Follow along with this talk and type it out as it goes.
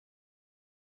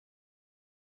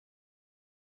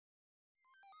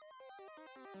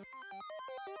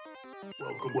Welcome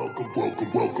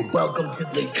to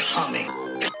the comic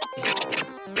zone.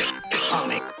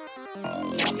 Welcome to the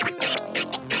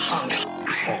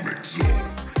comic zone.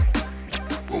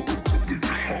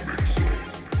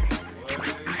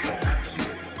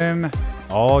 And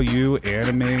all you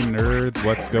anime nerds,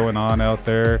 what's going on out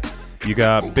there? You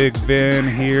got Big Vin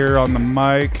here on the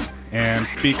mic, and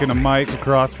speaking of Mike,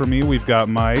 across from me, we've got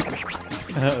Mike.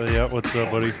 Yeah, what's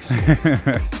up, buddy?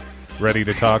 Ready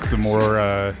to talk some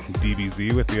more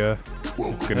DBZ with you.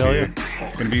 It's gonna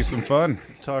be some fun.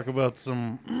 Talk about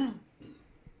some. I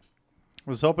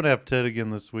was hoping to have Ted again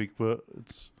this week, but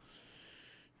it's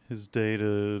his day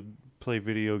to play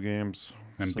video games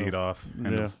And beat off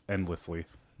endlessly.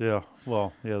 Yeah,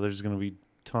 well, yeah, there's gonna be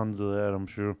tons of that, I'm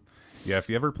sure. Yeah, if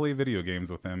you ever play video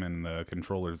games with him and the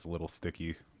controller's a little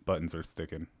sticky, buttons are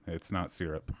sticking. It's not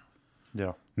syrup.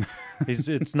 Yeah,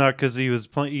 it's not because he was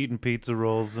eating pizza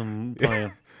rolls and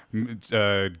playing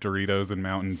Doritos and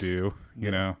Mountain Dew.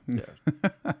 You know. Yeah.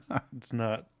 It's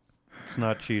not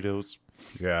Cheetos.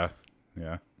 Yeah.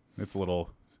 It's a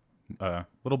little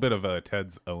bit of a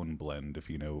Ted's own blend, if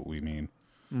you know what we mean.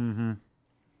 Mm-hmm.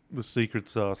 The secret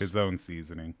sauce. His own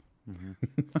seasoning. Mm-hmm.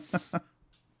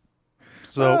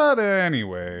 So, but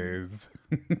anyways,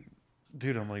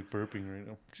 dude, I'm like burping right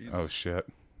now. Jesus. Oh shit!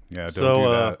 Yeah, don't do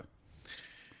that.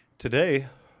 Today,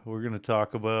 we're going to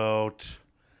talk about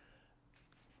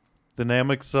the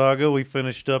Namek Saga. We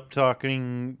finished up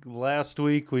talking last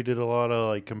week. We did a lot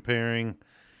of comparing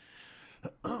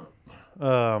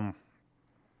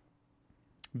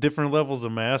different levels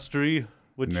of mastery,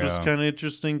 which was kind of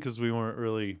interesting because we weren't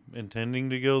really intending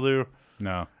to go there.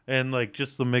 No. And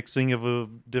just the mixing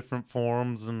of different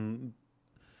forms and,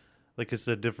 like I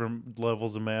said, different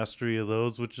levels of mastery of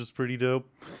those, which is pretty dope.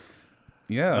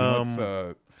 Yeah, and what's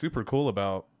super cool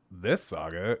about this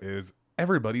saga is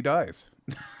everybody dies.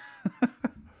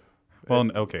 Well,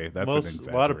 okay, that's an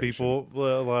exaggeration. A lot of people,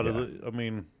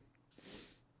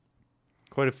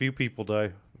 quite a few people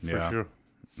die, for sure.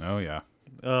 Oh, yeah.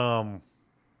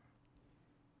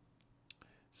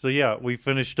 So, yeah, we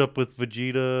finished up with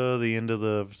Vegeta, the end of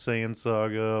the Saiyan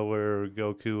saga, where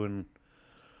Goku and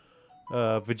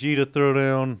Vegeta throw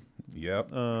down.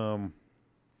 Yep.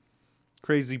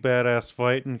 Crazy badass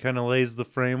fight, and kind of lays the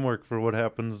framework for what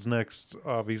happens next,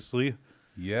 obviously.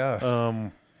 Yeah.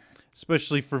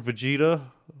 Especially for Vegeta,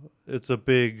 it's a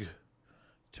big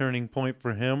turning point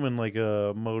for him and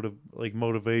a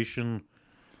motivation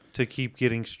to keep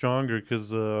getting stronger. Because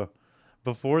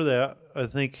before that,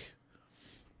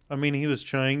 he was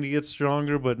trying to get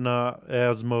stronger, but not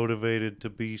as motivated to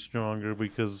be stronger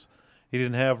because he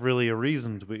didn't have really a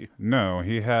reason to be. No,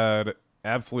 he had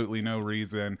absolutely no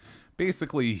reason.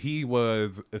 Basically, he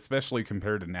was, especially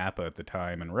compared to Nappa at the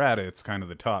time, and Raditz, kind of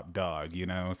the top dog, you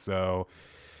know? So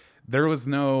there was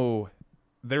no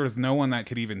one that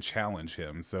could even challenge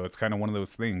him. So it's kind of one of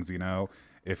those things, you know?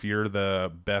 If you're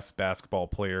the best basketball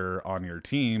player on your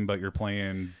team, but you're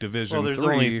playing Division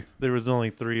 3... there was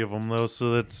only 3 of them, though,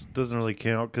 so that doesn't really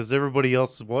count, because everybody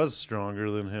else was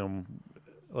stronger than him.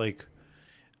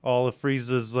 All of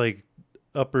Frieza's,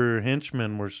 upper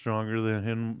henchmen were stronger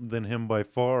than him by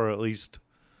far, at least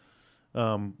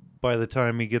by the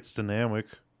time he gets to Namek.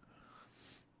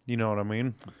 You know what I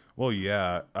mean? Well,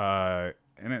 yeah.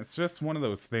 And it's just one of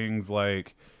those things,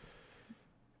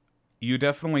 you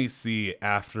definitely see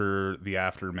after the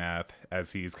aftermath,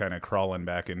 as he's kind of crawling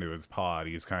back into his pod,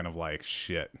 he's kind of like,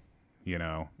 shit, you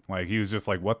know? He was just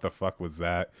like, what the fuck was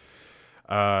that?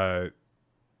 And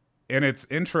it's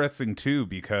interesting, too,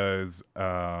 because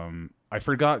I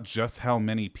forgot just how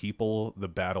many people the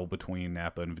battle between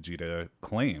Nappa and Vegeta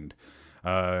claimed.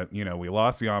 We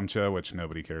lost Yamcha, which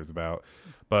nobody cares about,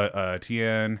 but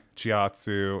Tien,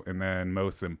 Chiatsu, and then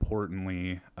most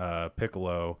importantly,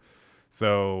 Piccolo.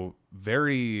 So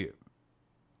it's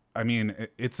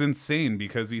insane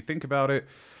because you think about it,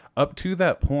 up to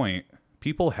that point,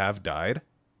 people have died,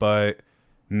 but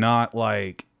not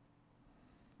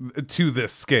to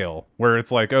this scale where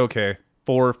it's okay,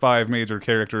 4 or 5 major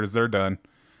characters, they're done.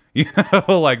 You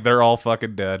know, they're all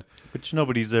fucking dead. Which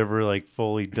nobody's ever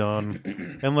fully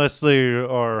done unless they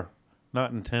are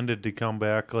not intended to come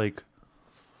back. Why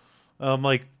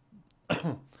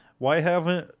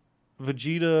haven't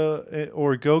Vegeta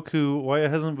or Goku, why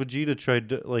hasn't Vegeta tried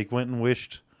to, went and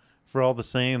wished for all the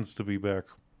Saiyans to be back?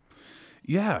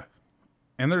 Yeah.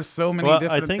 And there's so many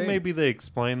different I think things. Maybe they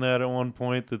explained that at one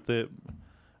point, that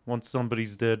once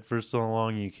somebody's dead for so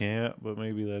long you can't, but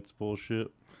maybe that's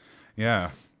bullshit.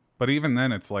 Yeah. But even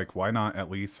then, it's why not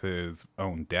at least his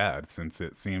own dad, since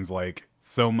it seems like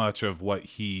so much of what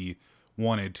he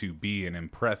wanted to be and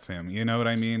impress him, you know what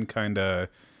I mean? Kind of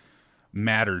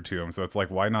mattered to him. So it's like,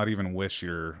 why not even wish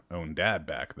your own dad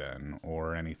back then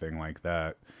or anything like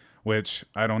that? Which,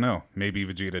 I don't know. Maybe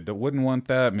Vegeta wouldn't want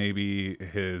that. Maybe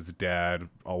his dad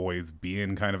always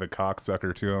being kind of a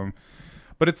cocksucker to him.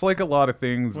 But it's like a lot of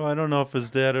things. Well, I don't know if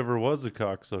his dad ever was a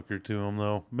cocksucker to him,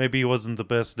 though. Maybe he wasn't the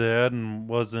best dad and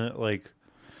wasn't, like,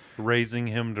 raising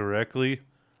him directly.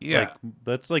 Yeah. Like,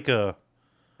 that's like a...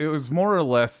 It was more or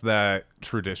less that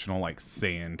traditional, like,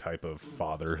 Saiyan type of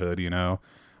fatherhood, you know?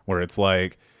 Where it's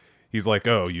like, he's like,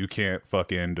 oh, you can't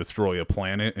fucking destroy a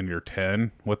planet and you're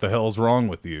 10? What the hell's wrong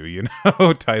with you? You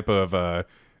know? Type of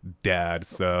dad.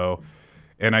 So,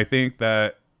 and I think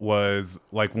that was,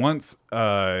 like, once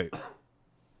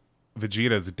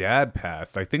Vegeta's dad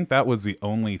passed, I think that was the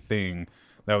only thing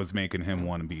that was making him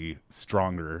want to be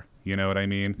stronger. You know what I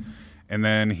mean? And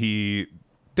then he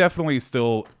definitely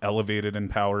still elevated in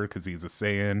power because he's a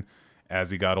Saiyan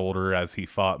as he got older, as he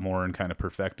fought more and kind of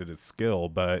perfected his skill.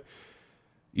 But,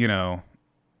 you know,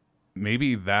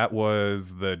 maybe that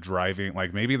was the driving,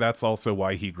 like maybe that's also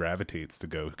why he gravitates to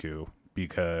Goku,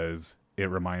 because it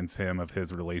reminds him of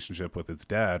his relationship with his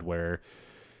dad, where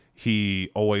he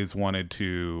always wanted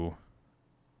to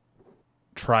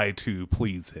try to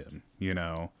please him, you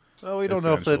know. Well, we don't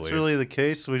know if that's really the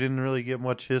case. We didn't really get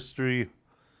much history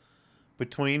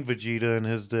between Vegeta and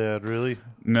his dad, really.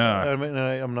 No. I mean,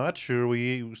 I'm not sure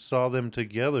we saw them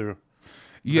together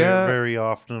very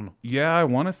often. Yeah, I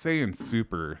want to say in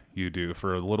Super you do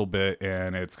for a little bit,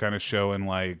 and it's kind of showing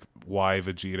like why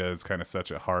Vegeta is kind of such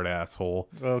a hard asshole.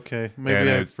 Okay,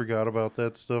 maybe I forgot about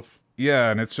that stuff. Yeah,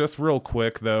 and it's just real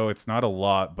quick, though. It's not a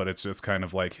lot, but it's just kind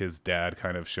of like his dad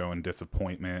kind of showing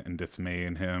disappointment and dismay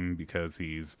in him because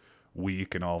he's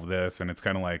weak and all of this, and it's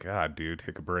kind of like, dude,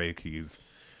 take a break. He's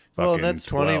fucking that's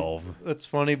 12. Funny. That's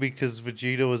funny because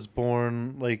Vegeta was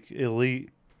born like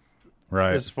elite,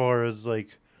 Right? As far as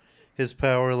like his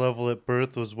power level at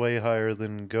birth was way higher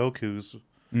than Goku's.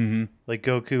 Mm-hmm. Like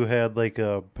Goku had like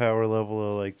a power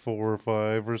level of like 4 or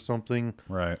 5 or something.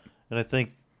 Right. And I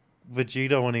think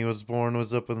Vegeta, when he was born,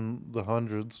 was up in the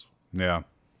hundreds. Yeah.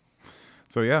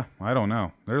 So yeah, I don't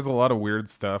know. There's a lot of weird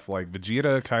stuff. Like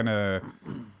Vegeta kind of.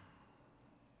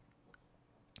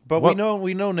 But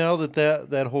we know now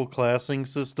that whole classing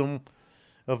system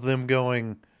of them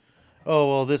going, oh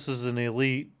well, this is an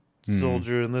elite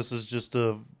soldier and this is just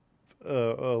a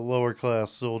lower class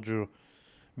soldier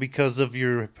because of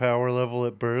your power level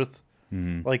at birth.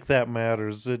 Like that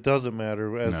matters. It doesn't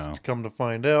matter as to come to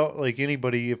find out. Like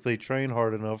anybody, if they train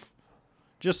hard enough,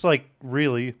 just like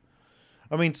really,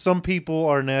 I mean, some people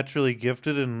are naturally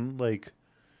gifted and like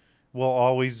will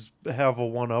always have a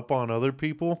one up on other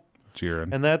people.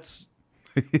 Jiren. And that's,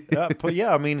 but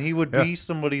yeah, I mean, he would be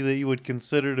somebody that you would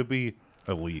consider to be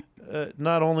elite.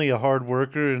 Not only a hard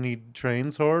worker and he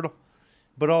trains hard,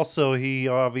 but also he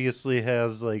obviously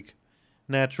has like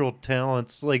natural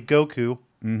talents like Goku.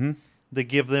 Mm-hmm. That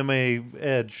give them a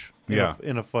edge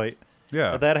in a fight.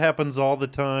 Yeah. That happens all the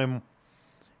time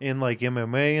in like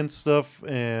MMA and stuff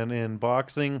and in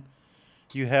boxing.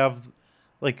 You have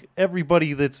like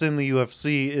everybody that's in the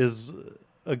UFC is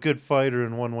a good fighter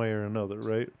in one way or another,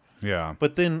 right? Yeah.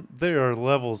 But then there are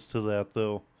levels to that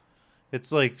though.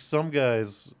 It's like some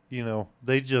guys, you know,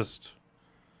 they just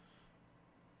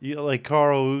like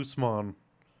Karl Usman.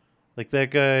 Like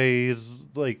that guy is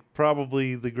like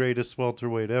probably the greatest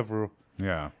welterweight ever.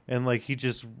 Yeah. And, like, he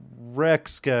just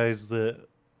wrecks guys that,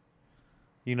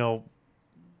 you know,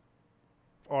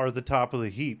 are the top of the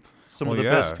heap. Some of the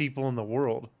best people in the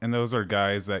world. And those are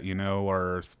guys that, you know,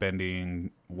 are spending,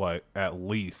 at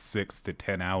least 6 to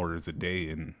 10 hours a day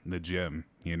in the gym,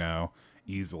 you know,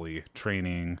 easily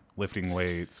training, lifting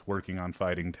weights, working on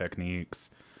fighting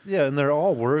techniques. Yeah, and they're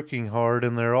all working hard,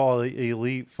 and they're all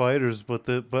elite fighters. But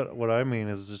what I mean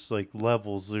is just, like,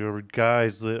 levels. There are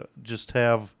guys that just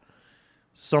have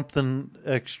something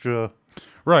extra.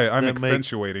 Right, I'm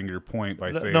accentuating your point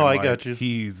by saying I got you.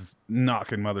 He's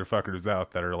knocking motherfuckers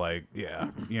out that are like,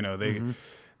 you know,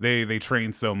 they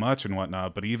train so much and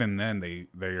whatnot, but even then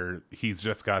he's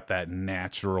just got that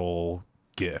natural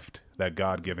gift, that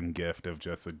God-given gift of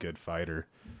just a good fighter.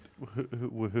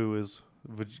 Who is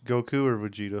Goku or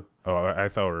Vegeta? Oh, I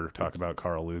thought we were talking about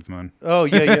Karl Usman. Oh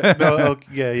yeah. No,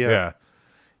 yeah.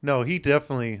 No, he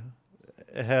definitely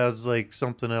has like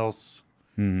something else.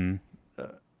 Mm-hmm.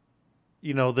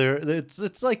 You know,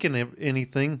 it's like in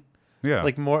anything. Yeah.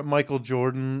 Like Michael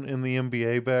Jordan in the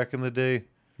NBA back in the day.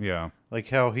 Yeah. Like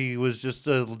how he was just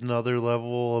another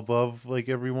level above like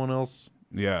everyone else.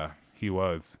 Yeah, he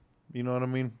was. You know what I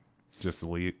mean? Just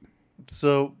elite.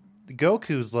 So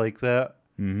Goku's like that.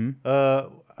 Mm-hmm.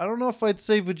 I don't know if I'd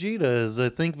say Vegeta is. I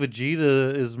think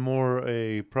Vegeta is more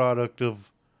a product of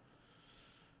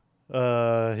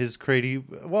his crazy.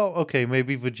 Well, okay,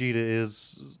 maybe Vegeta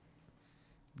is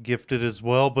gifted as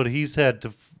well, but he's had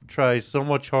to try so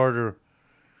much harder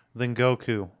than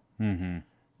Goku. Mm-hmm.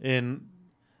 And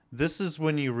this is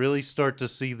when you really start to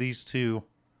see these two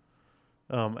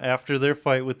after their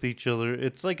fight with each other.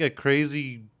 It's like a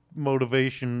crazy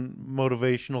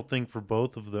motivational thing for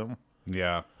both of them.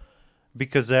 Yeah.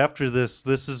 Because after this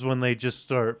is when they just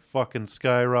start fucking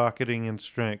skyrocketing in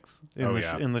strength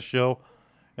in the show.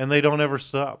 And they don't ever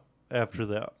stop after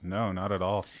that. No, not at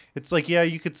all. It's like, yeah,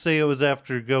 you could say it was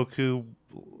after Goku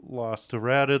lost to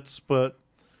Raditz, but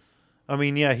I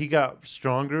mean, yeah, he got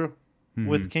stronger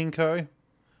with King Kai.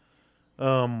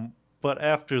 But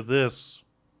after this,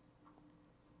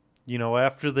 you know,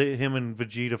 after him and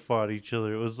Vegeta fought each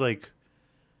other, it was like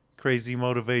crazy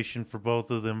motivation for both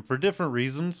of them for different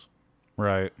reasons.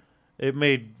 Right. It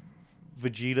made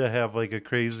Vegeta have like a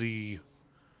crazy,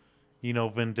 you know,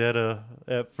 vendetta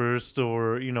at first,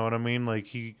 or, you know what I mean? Like,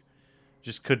 he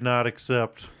just could not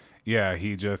accept. Yeah,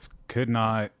 he just could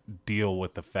not deal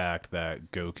with the fact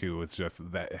that Goku was just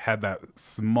had that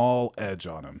small edge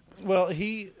on him. Well,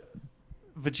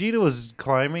 Vegeta was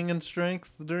climbing in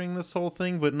strength during this whole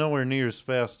thing, but nowhere near as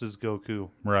fast as Goku.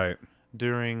 Right.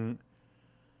 During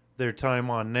their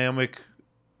time on Namek.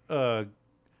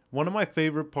 One of my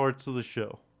favorite parts of the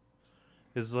show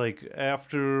is like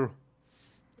after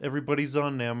everybody's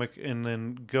on Namek and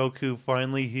then Goku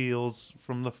finally heals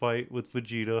from the fight with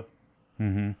Vegeta.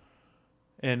 Mm-hmm.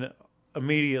 And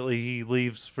immediately he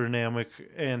leaves for Namek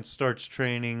and starts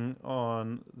training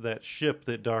on that ship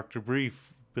that Dr.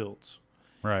 Brief built.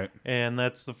 Right. And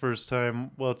that's the first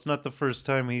time, well, it's not the first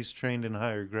time he's trained in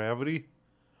higher gravity,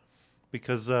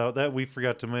 because that we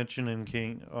forgot to mention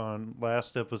on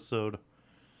last episode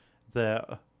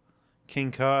that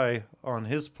King Kai on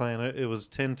his planet, it was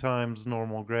 10 times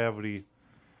normal gravity,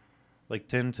 like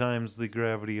 10 times the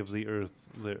gravity of the Earth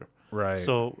there. Right.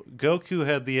 So Goku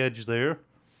had the edge there,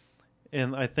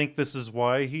 and I think this is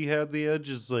why he had the edge,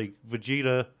 is like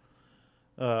Vegeta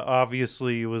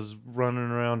obviously was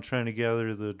running around trying to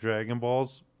gather the Dragon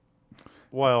Balls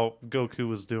while Goku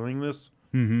was doing this.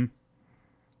 Mm-hmm.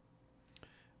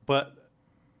 But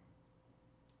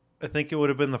I think it would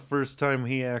have been the first time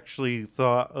he actually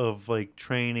thought of like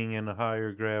training in a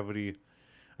higher gravity.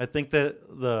 I think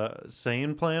that the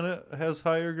Saiyan planet has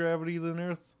higher gravity than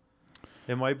Earth.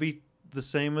 It might be the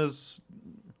same as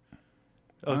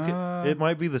it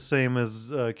might be the same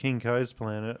as King Kai's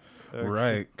planet. Actually.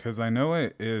 Right, because I know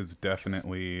it is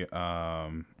definitely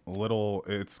little.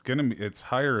 It's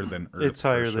higher than Earth. It's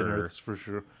higher than Earth's for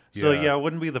sure. So yeah, it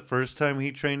wouldn't be the first time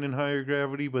he trained in higher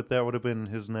gravity, but that would have been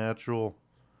his natural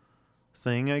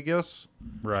thing, I guess.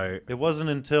 Right. It wasn't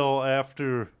until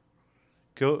after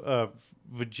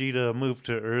Vegeta moved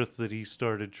to Earth that he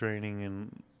started training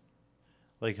in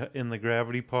the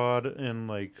gravity pod and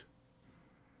like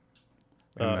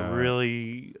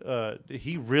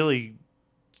he really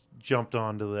jumped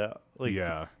onto that, like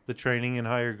the training in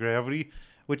higher gravity,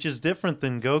 which is different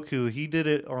than Goku. He did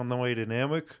it on the way to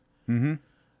Namek,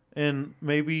 and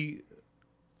maybe,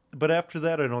 but after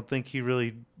that, I don't think he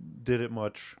really did it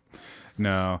much.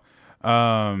 No,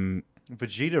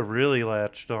 Vegeta really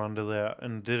latched onto that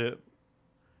and did it.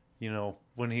 You know,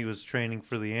 when he was training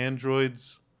for the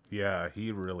androids. Yeah,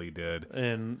 he really did,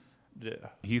 and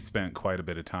he spent quite a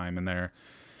bit of time in there,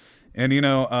 and you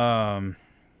know,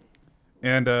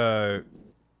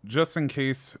 just in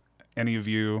case any of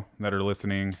you that are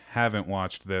listening haven't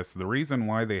watched this, the reason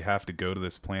why they have to go to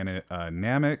this planet,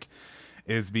 Namek,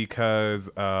 is because,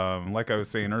 like I was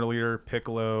saying earlier,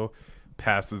 Piccolo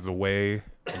passes away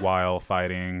while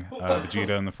fighting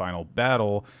Vegeta in the final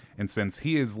battle. And since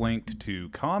he is linked to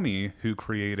Kami, who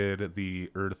created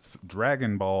the Earth's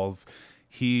Dragon Balls,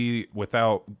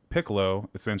 without Piccolo,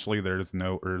 essentially there's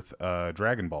no Earth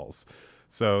Dragon Balls.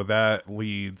 So that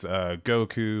leads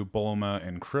Goku, Bulma,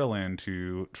 and Krillin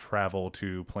to travel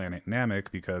to planet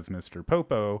Namek because Mr.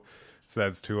 Popo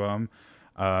says to him,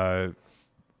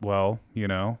 well, you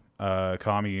know,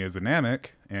 Kami is a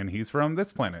Namek, and he's from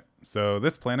this planet. So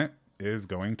this planet is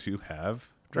going to have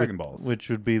Dragon Balls. Which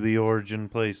would be the origin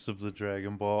place of the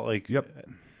Dragon Ball. Like, yep.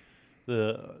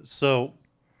 Yeah,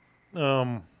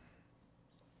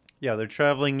 they're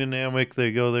traveling to Namek.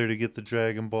 They go there to get the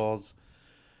Dragon Balls.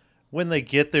 When they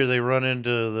get there, they run into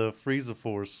the Frieza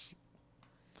Force.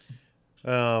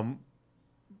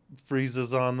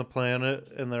 Frieza's on the planet,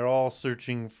 and they're all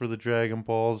searching for the Dragon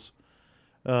Balls.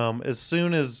 As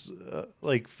soon as,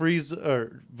 Frieza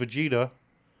or Vegeta,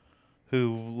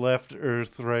 who left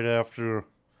Earth right after,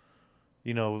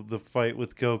 you know, the fight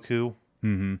with Goku.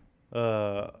 Mm-hmm.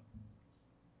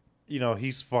 You know,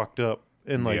 he's fucked up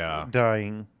and like Yeah.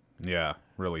 dying. Yeah,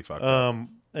 really fucked up.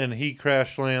 And he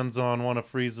crash lands on one of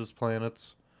Frieza's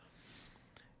planets,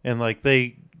 and like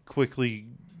they quickly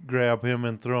grab him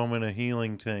and throw him in a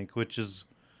healing tank, which is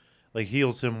like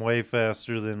heals him way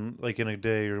faster than like in a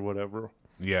day or whatever.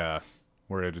 Yeah,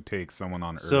 where it would take someone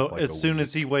on Earth. So like as soon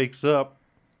as he wakes up,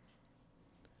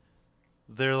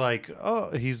 they're like,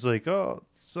 "Oh," he's like, "Oh,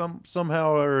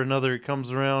 somehow or another, it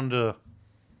comes around to."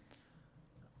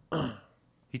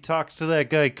 He talks to that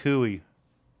guy Kui.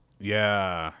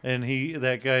 Yeah, And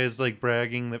that guy is like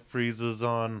bragging that Frieza's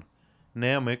on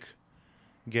Namek,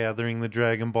 gathering the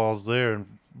Dragon Balls there,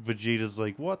 and Vegeta's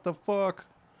like, "What the fuck?"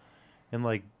 And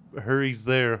like hurries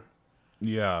there,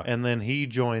 yeah, and then he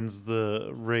joins the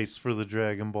race for the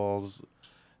Dragon Balls.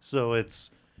 So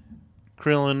it's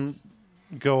Krillin,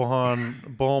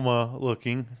 Gohan, Bulma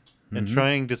looking and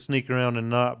trying to sneak around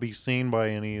and not be seen by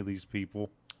any of these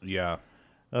people. yeah,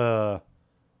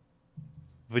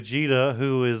 Vegeta,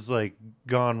 who is like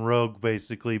gone rogue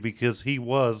basically because he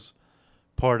was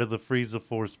part of the Frieza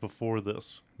Force before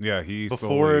this. yeah. He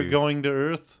Before solely, going to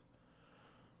Earth,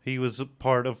 he was a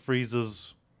part of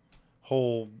Frieza's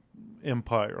whole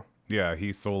empire. yeah,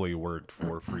 he solely worked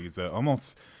for Frieza.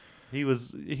 Almost, He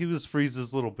was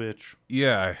Frieza's little bitch.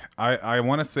 yeah. I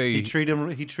want to say He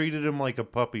treated him like a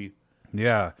puppy.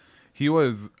 yeah, he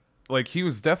was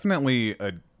definitely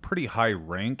a pretty high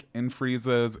rank in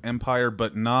Frieza's empire,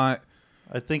 but not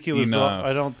I think it was. enough.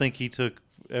 I don't think he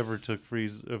ever took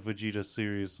Vegeta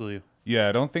seriously. Yeah,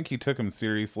 I don't think he took him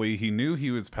seriously. He knew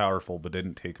he was powerful, but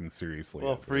didn't take him seriously.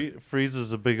 Well,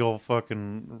 Frieza's a big old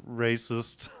fucking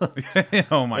racist,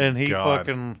 Oh my god! and he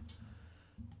fucking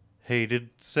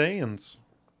hated Saiyans.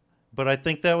 But I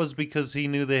think that was because he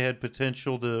knew they had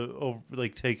potential to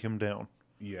take him down.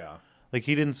 Yeah, Like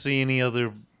he didn't see any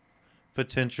other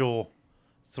potential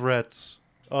threats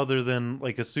other than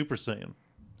like a Super Saiyan.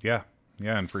 yeah,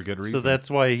 and for good reason. So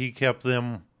that's why he kept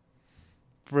them.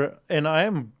 And I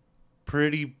am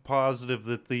pretty positive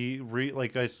that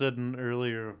like I said in an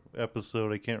earlier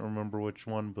episode, I can't remember which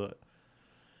one, but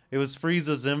it was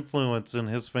Frieza's influence in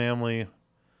his family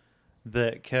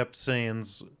that kept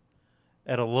Saiyans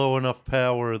at a low enough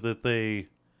power that they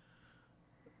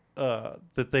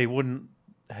wouldn't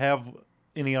have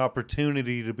any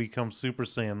opportunity to become Super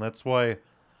Saiyan. That's why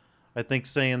I think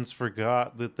Saiyans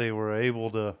forgot that they were able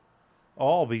to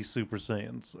all be Super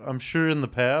Saiyans. I'm sure in the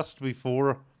past,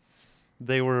 before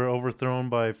they were overthrown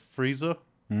by Frieza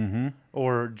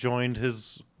or joined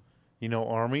his,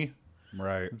 army,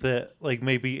 right. that like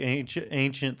maybe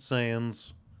ancient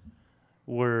Saiyans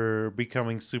were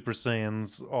becoming Super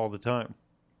Saiyans all the time.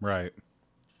 Right.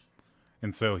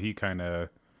 And so he kind of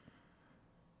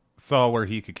saw where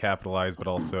he could capitalize, but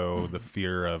also the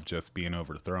fear of just being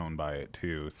overthrown by it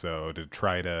too. So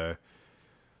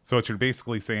so what you're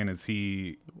basically saying is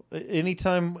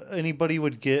anytime anybody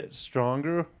would get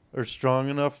stronger or strong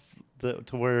enough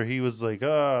to where he was like,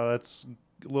 that's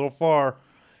a little far,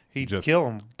 he'd just kill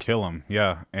him. Kill him,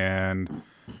 yeah. And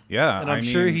yeah, And I'm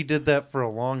sure he did that for a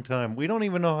long time. We don't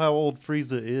even know how old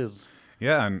Frieza is.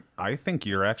 Yeah, and I think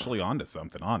you're actually onto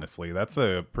something, honestly. That's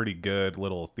a pretty good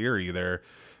little theory there.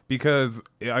 Because,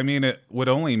 I mean, it would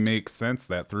only make sense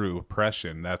that through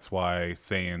oppression, that's why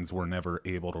Saiyans were never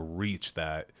able to reach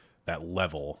that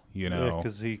level, Yeah,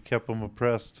 because he kept them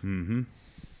oppressed. Mm-hmm.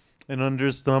 And under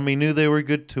his thumb, he knew they were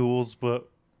good tools, but...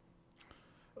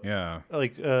 Yeah.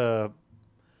 Like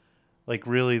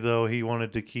really, though, he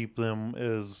wanted to keep them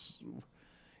as,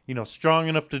 strong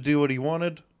enough to do what he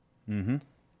wanted. Mm-hmm.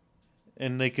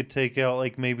 And they could take out,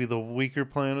 like, maybe the weaker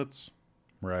planets.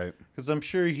 Right. Because I'm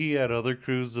sure he had other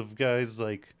crews of guys,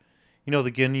 like, the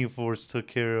Ginyu Force took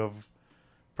care of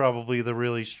probably the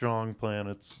really strong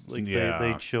planets. Like,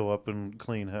 they'd show up and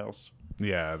clean house.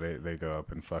 Yeah, they go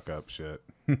up and fuck up shit.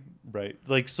 Right.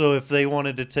 Like, so if they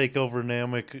wanted to take over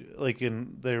Namek, like,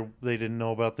 they didn't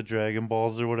know about the Dragon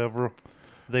Balls or whatever,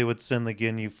 they would send the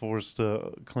Ginyu Force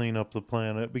to clean up the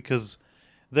planet. Because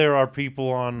there are people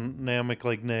on Namek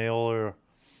like Nail or,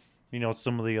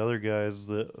 some of the other guys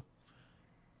that,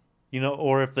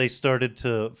 or if they started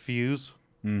to fuse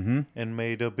and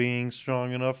made a being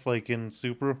strong enough, like in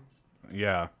Super.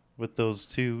 Yeah. With those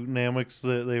two Nameks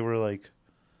that they were like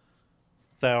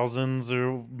thousands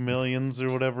or millions or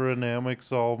whatever of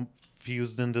Nameks all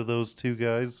fused into those two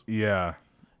guys. Yeah.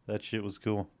 That shit was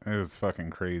cool. It was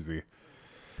fucking crazy.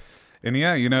 And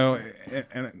yeah,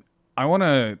 and I want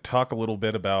to talk a little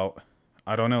bit about,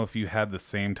 I don't know if you had the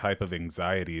same type of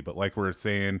anxiety, but like we were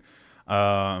saying,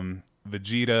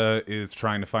 Vegeta is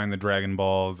trying to find the Dragon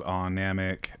Balls on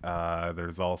Namek.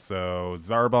 There's also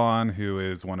Zarbon, who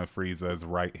is one of Frieza's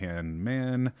right-hand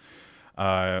men.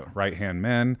 right-hand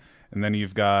men. And then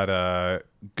you've got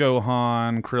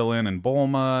Gohan, Krillin, and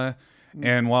Bulma.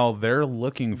 And while they're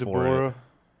looking for it,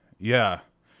 yeah,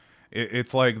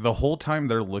 it's like the whole time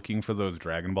they're looking for those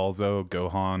Dragon Balls, though,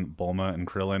 Gohan, Bulma, and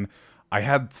Krillin, I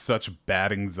had such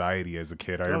bad anxiety as a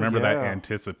kid. I remember that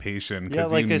anticipation. Yeah,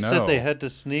 like I said, they had to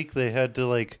sneak. They had to,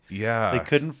 like, they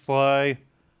couldn't fly.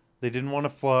 They didn't want to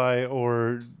fly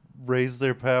or raise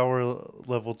their power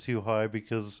level too high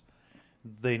because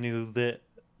they knew that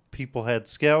people had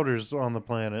scouters on the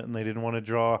planet and they didn't want to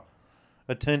draw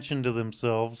attention to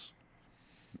themselves.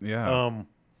 Yeah.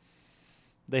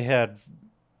 They had...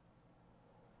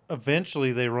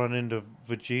 Eventually, they run into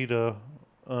Vegeta.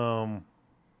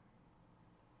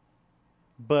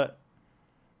 But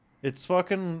it's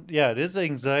fucking... Yeah, it is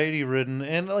anxiety-ridden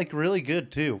and, like, really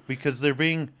good, too. Because they're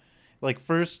being... Like,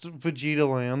 first Vegeta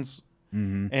lands,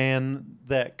 and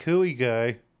that Kui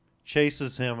guy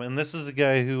chases him. And this is a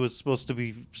guy who was supposed to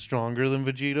be stronger than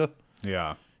Vegeta.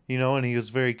 Yeah. You know, and he was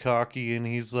very cocky, and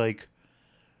he's like...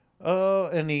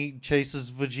 and he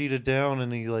chases Vegeta down,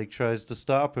 and he, like, tries to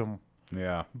stop him.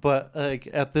 Yeah. But, like,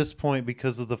 at this point,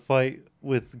 because of the fight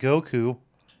with Goku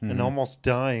and almost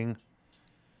dying,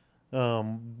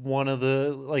 one of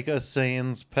the, like, a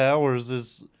Saiyan's powers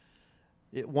is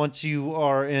once you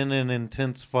are in an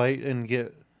intense fight and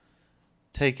get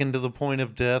taken to the point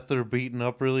of death or beaten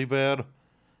up really bad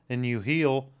and you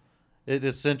heal, it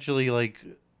essentially, like,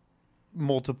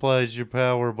 multiplies your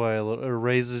power by a little, or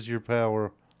raises your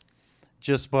power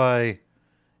just by...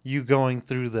 you going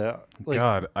through that. Like,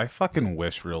 God, I fucking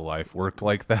wish real life worked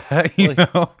like that, you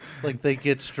know? Like, they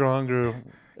get stronger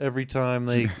every time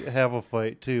they have a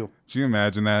fight, too. Do you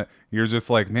imagine that? You're just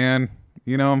like, man,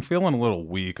 you know, I'm feeling a little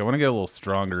weak. I want to get a little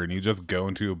stronger. And you just go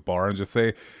into a bar and just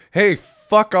say, hey,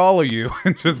 fuck all of you.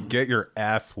 And just get your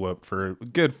ass whooped for a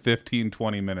good 15,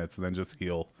 20 minutes and then just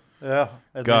heal. Yeah.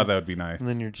 God, that would be nice. And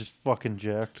then you're just fucking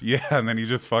jacked. Yeah, and then you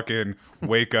just fucking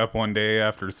wake up one day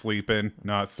after sleeping,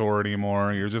 not sore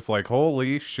anymore. You're just like,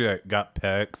 holy shit, got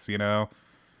pecs, you know?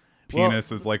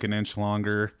 Penis is like an inch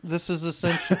longer. This is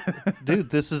essentially... Dude,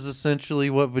 this is essentially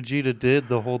what Vegeta did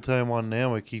the whole time on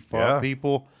Namek. He fought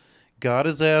people, got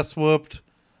his ass whooped,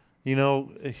 you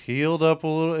know, healed up a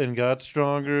little and got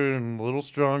stronger and a little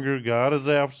stronger, got his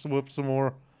ass whooped some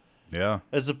more. Yeah.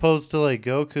 As opposed to, like,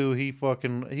 Goku,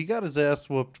 he got his ass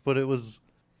whooped, but it was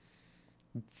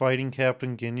fighting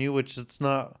Captain Ginyu, which it's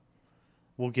not...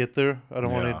 We'll get there. I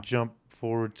don't want to jump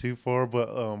forward too far,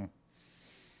 but,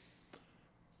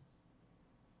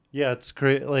 yeah, it's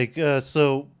great. Like,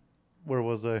 so, where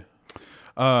was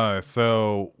I?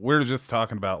 So, we're just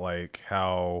talking about, like,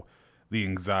 how the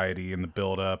anxiety and the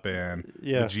build-up and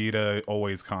Vegeta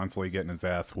always constantly getting his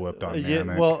ass whooped on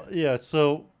Namek. Well, yeah,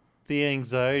 so... The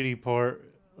anxiety part,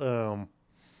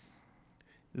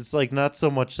 it's like not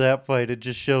so much that fight. It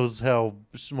just shows how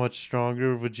much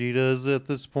stronger Vegeta is at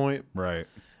this point. Right.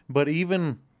 But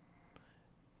even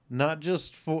not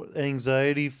just for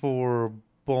anxiety for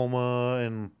Bulma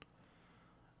and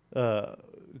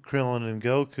Krillin and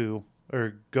Goku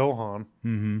or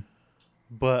Gohan,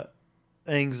 but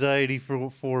anxiety for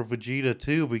Vegeta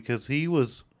too, because he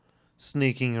was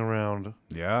sneaking around.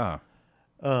 Yeah.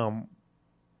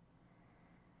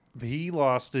 He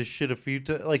lost his shit a few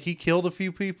times. Like, he killed a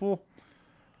few people.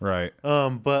 Right.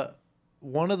 But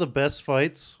one of the best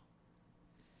fights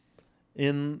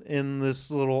in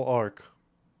this little arc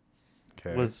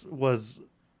was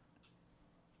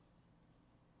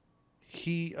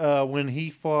he when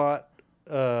he fought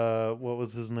what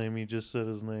was his name? You just said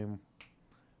his name.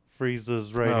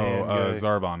 Frieza's right hand guy.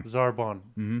 Zarbon.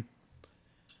 Mm-hmm.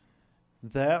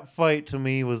 That fight to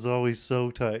me was always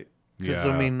so tight. Because,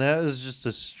 I mean, that is just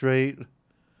a straight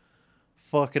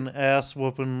fucking ass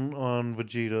whooping on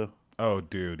Vegeta. Oh,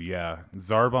 dude, yeah.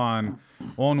 Zarbon,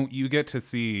 well, you get to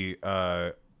see,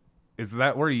 is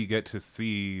that where you get to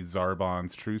see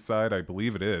Zarbon's true side? I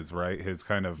believe it is, right? His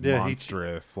kind of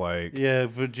monstrous, like... Yeah,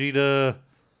 Vegeta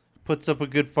puts up a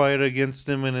good fight against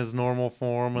him in his normal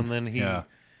form, and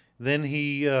then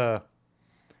he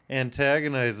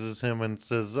antagonizes him and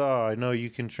says, oh, I know you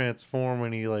can transform,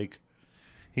 and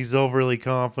he's overly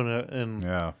confident,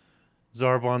 and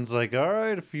Zarbon's like, all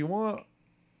right, if you want,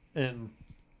 and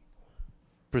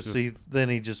proceeds. Then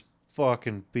he just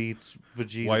fucking beats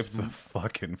Vegeta. Wipes the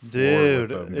fucking floor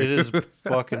with him, dude. It is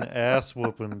fucking ass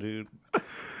whooping, dude.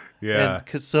 Yeah.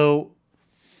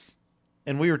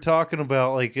 And we were talking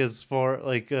about, like, as far,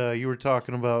 like, you were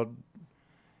talking about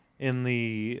in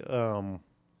the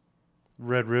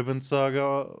Red Ribbon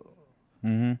Saga,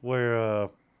 where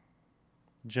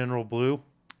General Blue.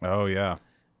 Oh, yeah.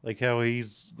 Like how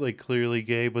he's like clearly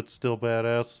gay but still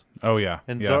badass. Oh yeah,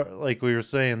 And yeah. like we were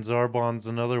saying, Zarbon's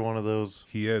another one of those.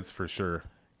 He is for sure.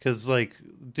 Because like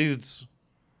dude's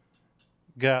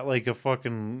got like a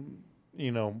fucking,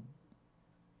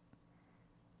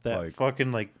 that Like,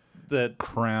 fucking like that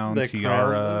crown, that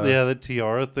tiara. yeah, the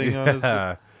tiara thing on his.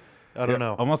 I don't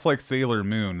know. Almost like Sailor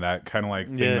Moon, that kind of like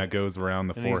thing that goes around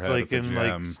the and forehead he's like with the in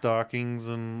gem. like stockings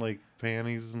and like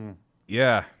panties and.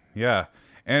 Yeah, yeah.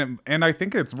 And I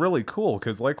think it's really cool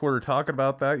because like we were talking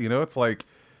about that, it's like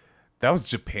that was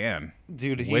Japan,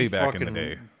 dude, way back in the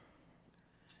day.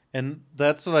 And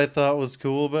that's what I thought was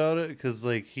cool about it, because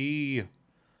like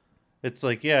it's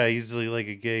like, yeah, he's like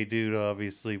a gay dude,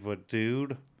 obviously, but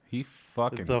dude, He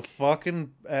fucking the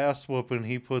fucking ass whooping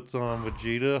he puts on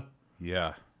Vegeta,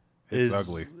 yeah, it's is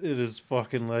ugly. It is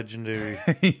fucking legendary.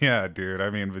 Yeah, dude. I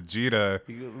mean,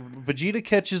 Vegeta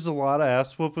catches a lot of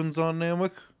ass whoopings on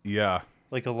Namek, yeah,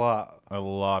 like a lot. a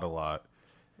lot.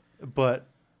 But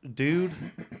dude,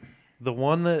 the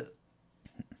one that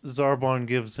Zarbon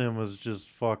gives him is just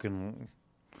fucking.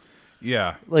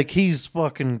 Yeah, Like he's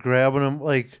fucking grabbing him,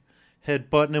 like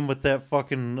headbutting him with that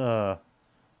fucking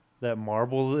that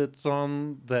marble that's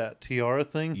on that tiara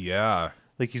thing. yeah.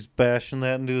 Like he's bashing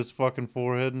that into his fucking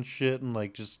forehead and shit, and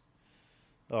like just,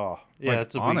 oh yeah, Like,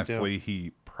 it's a honestly,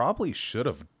 he probably should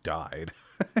have died.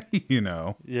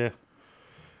 Yeah,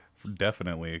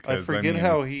 Definitely. I forget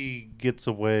how he gets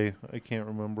away. I can't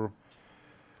remember.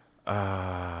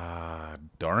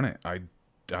 Darn it!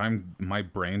 My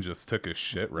brain just took a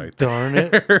shit right Darn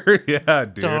there. Yeah,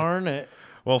 dude. Darn it.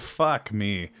 Well, fuck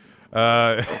me.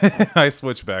 I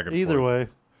switch back and Either forth. way,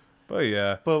 But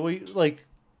yeah, but we like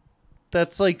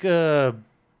that's like the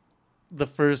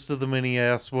first of the many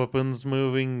ass whoopings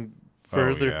moving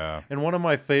further. Oh, yeah. And one of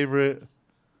my favorite,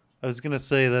 I was gonna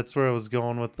say that's where I was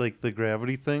going with like the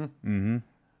gravity thing. Mm-hmm.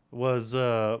 Was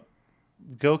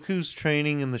Goku's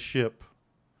training in the ship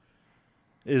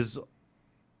is,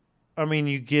 I mean,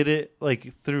 you get it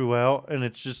like throughout, and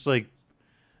it's just like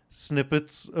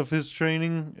snippets of his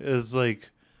training as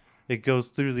like it goes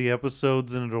through the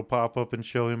episodes, and it'll pop up and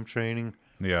show him training.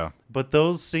 Yeah. But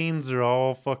those scenes are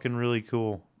all fucking really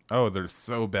cool. Oh, they're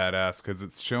so badass because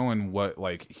it's showing what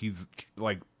like he's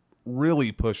like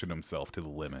really pushing himself to the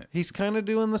limit. He's kind of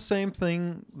doing the same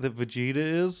thing that Vegeta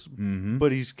is,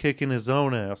 but he's kicking his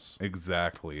own ass.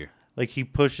 Exactly. Like he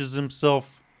pushes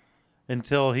himself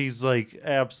until he's like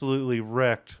absolutely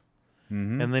wrecked.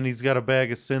 And then he's got a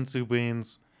bag of sensu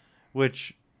beans,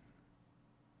 which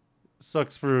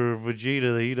sucks for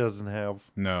Vegeta that he doesn't have.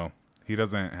 No, he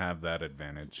doesn't have that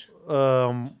advantage.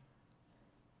 And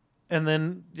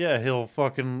then yeah, he'll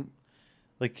fucking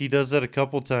like he does that a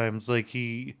couple times. Like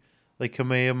he like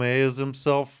Kamehamehas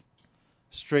himself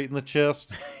straight in the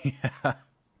chest. Yeah.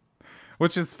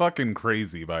 Which is fucking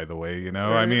crazy, by the way,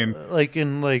 I mean, like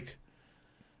in like,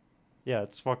 yeah,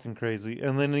 it's fucking crazy.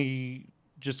 And then he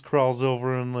just crawls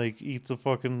over and like eats a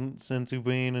fucking sensu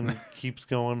bean and keeps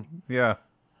going. yeah.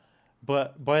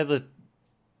 But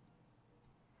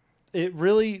it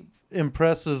really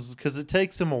impresses because it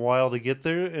takes him a while to get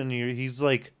there, and he's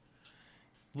like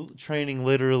training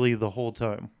literally the whole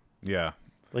time. Yeah.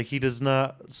 Like he does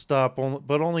not stop,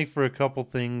 but only for a couple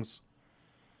things.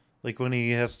 Like when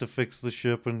he has to fix the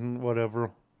ship and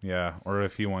whatever. Yeah, or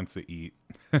if he wants to eat.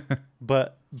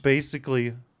 But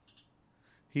basically,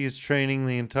 he is training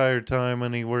the entire time,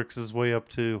 and he works his way up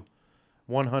to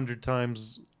 100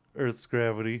 times Earth's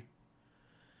gravity.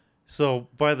 So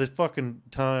by the fucking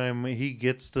time he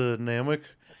gets to Namek,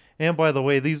 and by the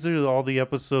way, these are all the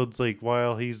episodes like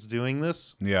while he's doing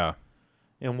this, Yeah.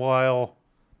 and while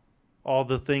all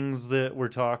the things that we're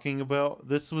talking about,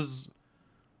 this was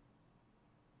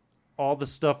all the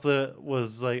stuff that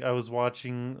was like I was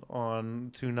watching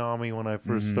on Toonami when I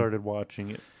first started watching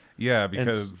it. Yeah,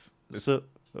 because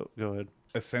Go ahead.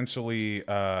 essentially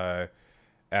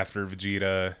after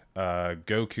Vegeta,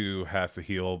 Goku has to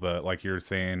heal, but like you were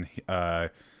saying,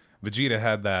 Vegeta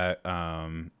had that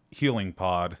healing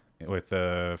pod with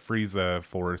the Frieza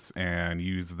Force and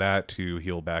used that to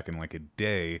heal back in like a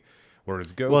day,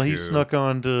 whereas Goku... Well, he snuck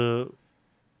on to...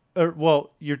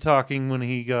 well, you're talking when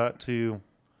he got to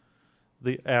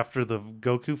after the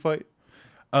Goku fight?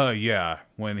 Yeah,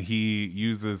 when he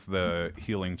uses the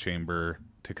healing chamber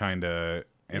to kind of...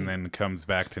 and then comes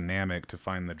back to Namek to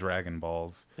find the Dragon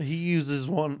Balls. He uses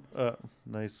one...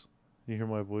 nice. You hear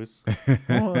my voice?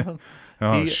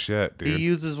 Shit, dude. He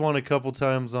uses one a couple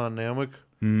times on Namek,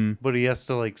 but he has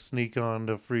to like sneak on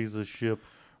to Frieza's ship.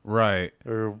 Right.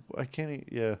 Or I can't...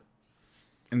 Yeah.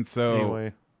 And so,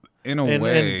 Anyway. in a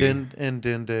way... And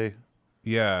Dende.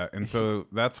 Yeah, and so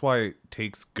that's why it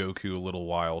takes Goku a little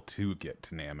while to get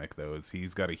to Namek, though, is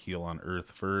he's got to heal on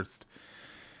Earth first,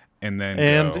 and then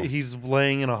go. he's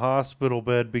laying in a hospital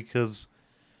bed because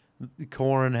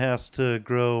Korin has to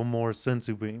grow more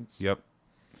sensu beans. Yep.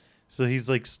 So he's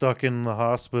like stuck in the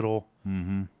hospital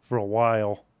for a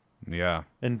while. Yeah.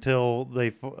 Until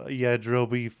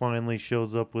Yajirobe finally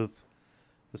shows up with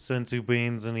the sensu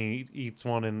beans and he eats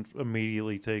one and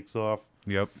immediately takes off.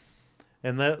 Yep.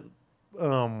 And that,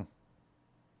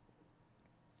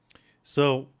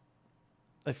 so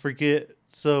I forget.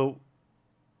 So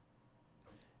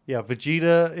yeah,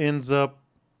 Vegeta ends up,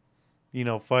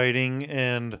 fighting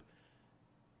and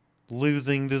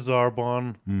losing to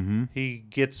Zarbon. Mm-hmm. He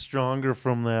gets stronger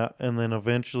from that and then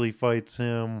eventually fights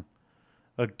him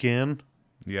again.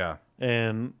 Yeah.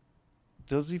 And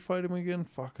does he fight him again?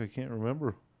 Fuck, I can't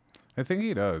remember. I think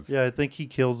he does. Yeah, I think he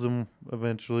kills him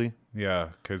eventually.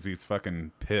 Yeah, because he's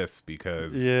fucking pissed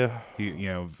because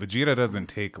Vegeta doesn't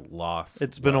take loss.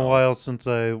 It's been a while since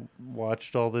I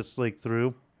watched all this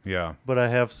through. Yeah. But I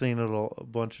have seen it a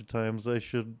bunch of times.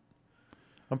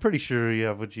 I'm pretty sure,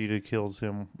 Vegeta kills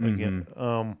him again.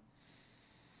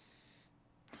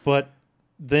 But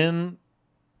then,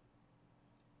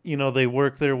 they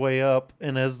work their way up,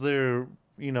 and as they're,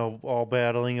 all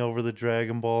battling over the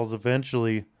Dragon Balls,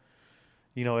 eventually,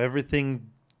 everything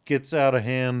gets out of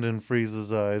hand in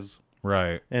Frieza's eyes.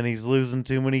 Right. And he's losing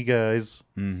too many guys.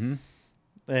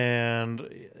 Mm-hmm.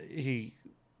 And he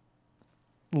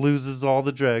loses all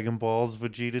the Dragon Balls.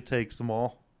 Vegeta takes them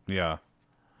all. Yeah.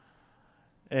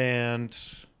 And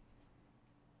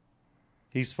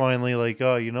he's finally like,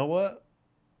 oh, you know what?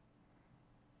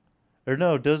 Or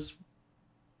no, does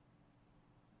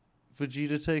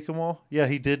Vegeta take them all? Yeah,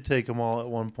 he did take them all at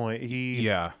one point.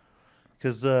 Yeah.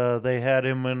 Because they had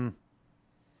him in,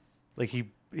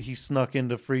 he snuck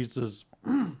into Frieza's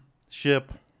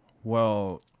ship.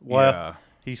 Well, yeah.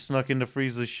 He snuck into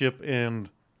Frieza's ship and,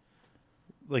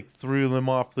 threw them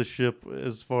off the ship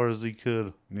as far as he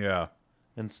could. Yeah.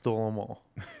 And stole them all.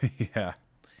 Yeah.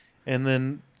 And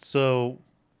then, so,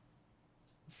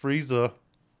 Frieza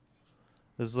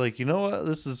is like, you know what?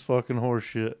 This is fucking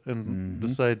horseshit. And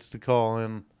decides to call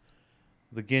in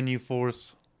the Ginyu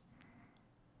Force.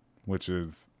 Which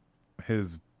is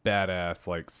his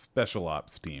badass, special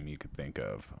ops team you could think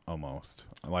of, almost.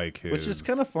 Which is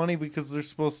kind of funny because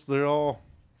they're all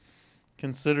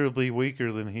considerably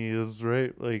weaker than he is,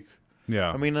 right?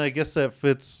 Yeah. I mean, I guess that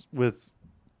fits with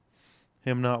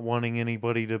him not wanting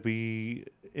anybody to be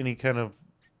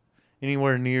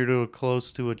anywhere near to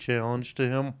close to a challenge to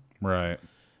him. Right.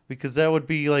 Because that would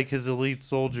be his elite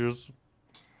soldiers.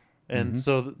 And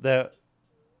so that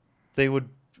they would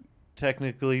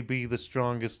technically be the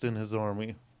strongest in his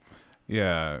army.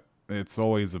 Yeah. It's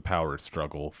always a power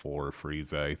struggle for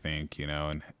Frieza, I think,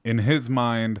 and in his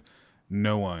mind,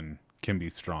 no one can be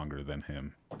stronger than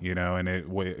him, and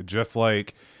it just or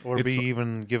be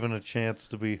even given a chance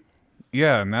to be.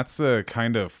 Yeah, and that's a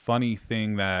kind of funny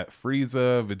thing that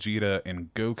Frieza, Vegeta,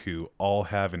 and Goku all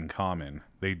have in common.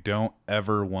 They don't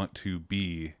ever want to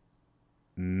be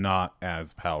not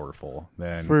as powerful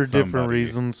than for somebody. Different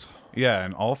reasons. Yeah,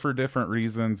 and all for different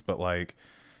reasons, but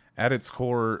at its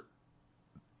core,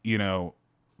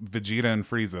 Vegeta and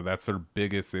Frieza, that's their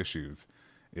biggest issues,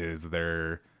 is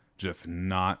they're just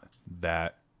not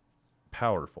that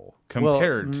powerful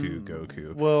compared to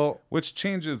Goku. Well, which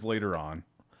changes later on.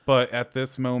 But at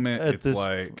this moment,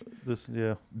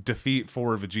 defeat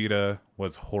for Vegeta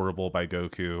was horrible by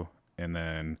Goku. And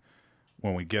then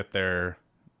when we get there,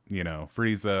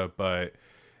 Frieza. But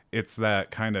it's that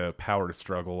kind of power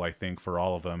struggle, I think, for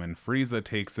all of them. And Frieza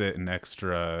takes it an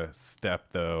extra step,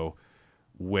 though,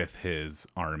 with his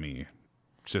army.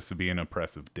 Just to be an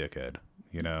oppressive dickhead,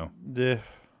 Yeah.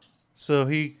 So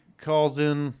he calls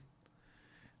in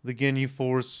the Ginyu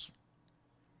Force.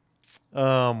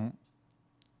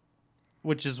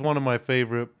 Which is one of my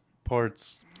favorite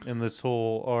parts in this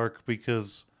whole arc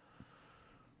because,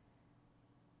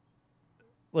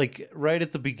 right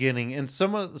at the beginning, and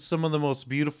some of the most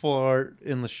beautiful art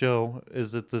in the show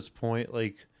is at this point.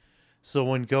 So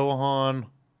when Gohan,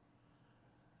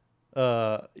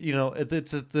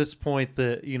 it's at this point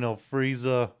that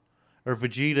Frieza or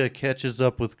Vegeta catches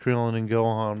up with Krillin and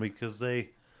Gohan because they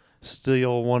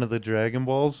steal one of the Dragon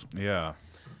Balls. Yeah,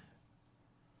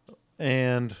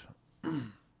 and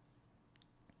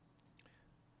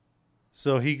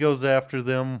so he goes after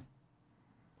them,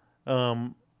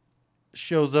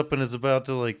 shows up and is about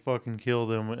to fucking kill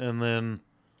them, and then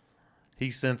he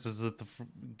senses that the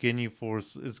Ginyu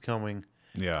Force is coming.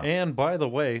 Yeah. And by the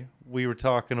way, we were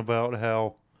talking about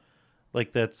how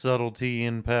that subtlety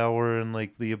in power and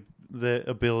the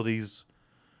abilities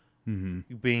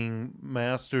being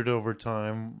mastered over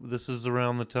time. This is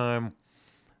around the time,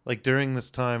 like during this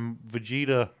time,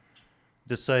 Vegeta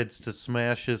decides to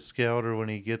smash his scouter when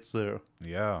he gets there.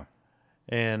 Yeah.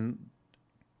 And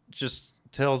just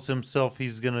tells himself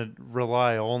he's going to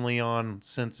rely only on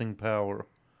sensing power.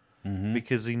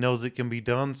 Because he knows it can be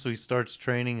done, so he starts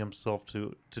training himself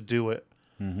to do it.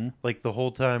 Like the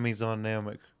whole time he's on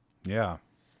Namek. Yeah.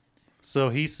 So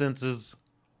he senses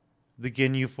the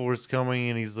Ginyu Force coming,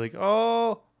 and he's like,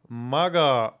 "Oh my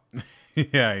god!"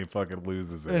 Yeah, he fucking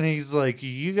loses it. And he's like,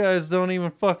 "You guys don't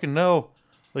even fucking know.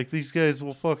 Like these guys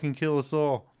will fucking kill us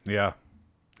all." Yeah,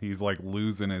 he's like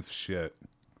losing his shit.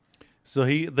 So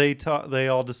they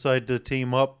all decide to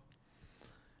team up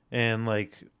and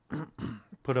like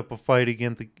put up a fight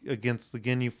against the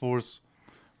Ginyu Force.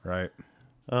 Right.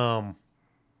 And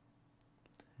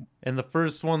the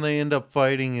first one they end up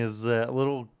fighting is that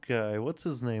little guy. What's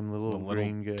his name? The little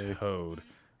green guy. Toad.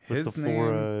 With His the name,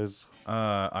 4 eyes.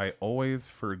 I always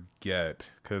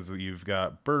forget because you've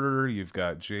got Burter, you've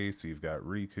got Jace, you've got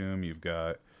Recoom, you've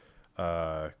got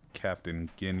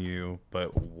Captain Ginyu.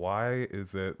 But why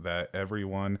is it that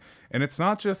everyone, and it's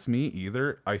not just me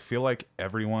either, I feel like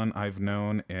everyone I've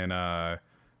known in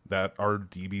that are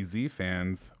DBZ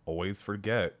fans always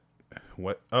forget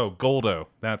what. Oh, Goldo.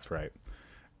 That's right.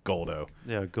 Goldo.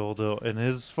 Yeah, Goldo. And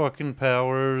his fucking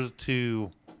power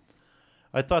to...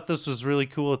 I thought this was really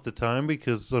cool at the time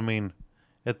because, I mean,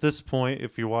 at this point,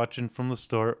 if you're watching from the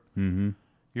start,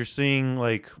 you're seeing,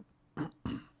 like,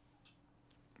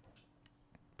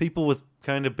 people with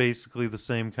kind of basically the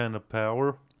same kind of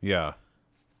power. Yeah.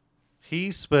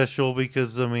 He's special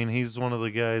because, I mean, he's one of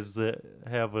the guys that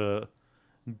have a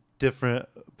different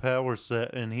power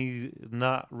set, and he's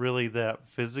not really that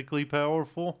physically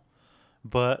powerful,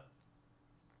 but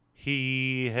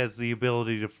he has the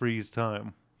ability to freeze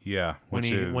time. Yeah, when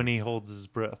he holds his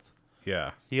breath.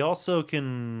 Yeah. He also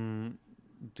can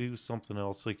do something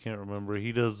else. I can't remember.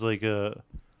 He does like a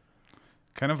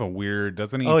kind of a weird,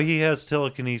 doesn't he? Oh, he has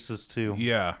telekinesis too.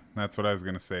 Yeah, that's what I was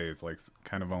gonna say. It's like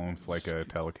kind of almost like a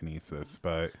telekinesis,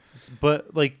 but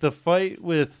like the fight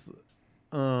with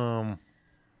him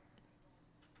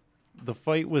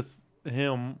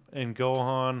and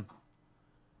Gohan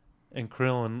and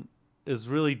Krillin is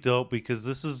really dope because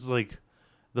this is like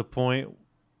the point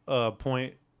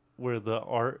where the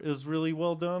art is really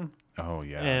well done. Oh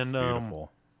yeah, and it's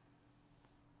beautiful.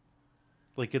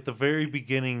 Like at the very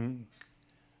beginning,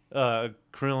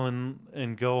 Krillin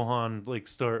and Gohan like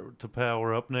start to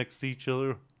power up next to each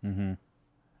other. And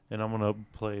I'm gonna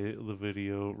play the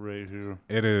video right here.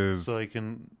 It is so I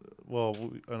can. Well,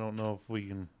 I don't know if we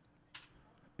can.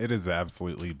 It is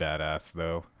absolutely badass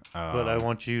though. But I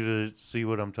want you to see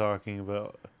what I'm talking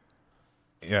about.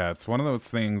 Yeah, it's one of those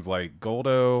things like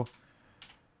Goldo,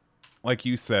 like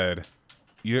you said,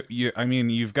 I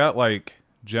mean, you've got like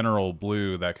General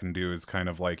Blue that can do is kind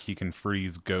of like he can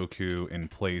freeze Goku in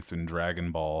place in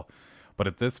Dragonball. But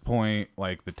at this point,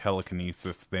 like the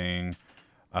telekinesis thing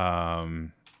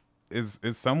is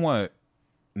somewhat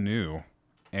new.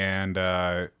 And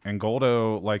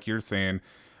Goldo, like you're saying,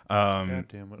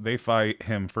 they fight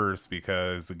him first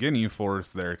because the Ginyu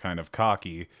Force, they're kind of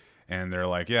cocky. And they're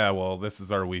like, yeah, well, this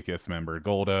is our weakest member,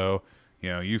 Goldo. You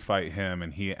know, you fight him,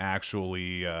 and he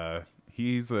actually,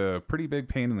 he's a pretty big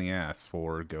pain in the ass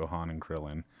for Gohan and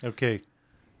Krillin. Okay,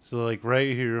 so like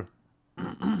right here.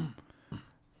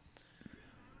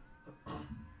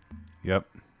 Yep,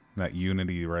 that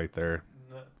unity right there.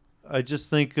 I just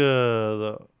think maybe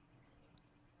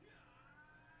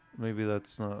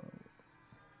that's not.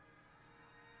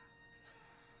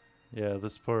 Yeah,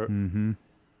 this part.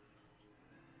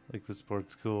 Like this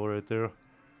part's cool right there.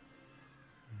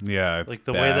 Yeah, it's like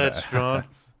the way that's drawn.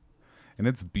 And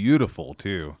it's beautiful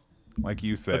too. Like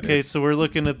you said. Okay, so we're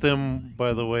looking at them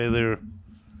by the way they're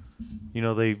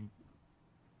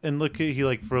and look at he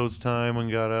like froze time and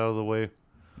got out of the way.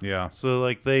 Yeah. So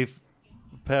like they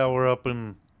power up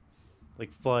and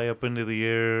like fly up into the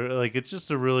air. Like it's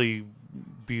just a really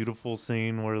beautiful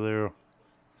scene where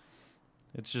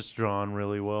it's just drawn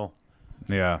really well.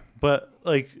 Yeah. But,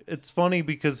 like, it's funny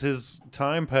because his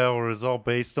time power is all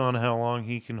based on how long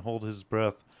he can hold his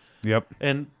breath. Yep.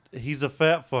 And he's a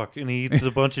fat fuck, and he eats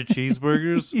a bunch of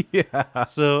cheeseburgers. Yeah.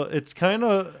 So it's kind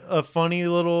of a funny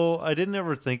little... I didn't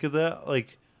ever think of that.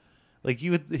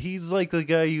 He's like the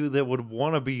guy that would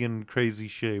want to be in crazy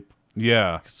shape.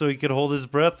 Yeah. So he could hold his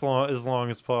breath as long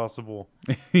as possible.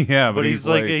 Yeah, but he's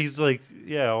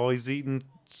always eating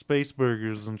space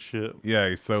burgers and shit. Yeah,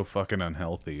 he's so fucking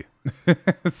unhealthy.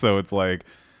 So it's like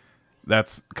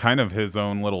that's kind of his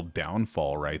own little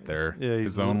downfall right there. Yeah,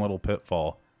 his own little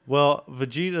pitfall. Well,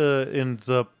 Vegeta ends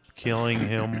up killing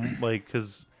him, like,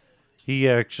 because he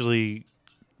actually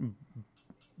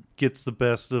gets the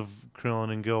best of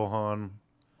Krillin and Gohan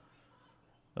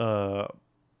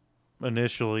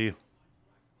initially.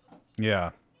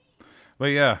 Yeah. But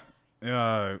yeah,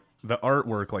 the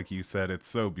artwork, like you said, it's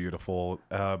so beautiful.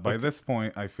 By this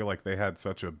point, I feel like they had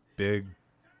such a big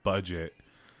budget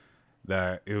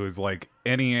that it was like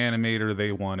any animator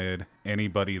they wanted,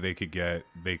 anybody they could get,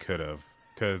 they could have.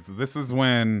 Because this is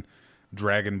when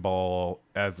Dragon Ball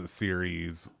as a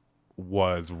series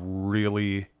was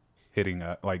really hitting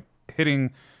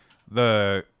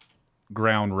the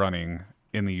ground running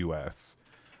in the US.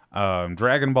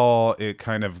 Dragon Ball, it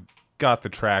kind of got the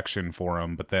traction for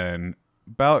them, but then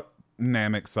about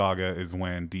Namek Saga is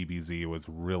when DBZ was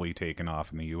really taken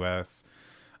off in the US,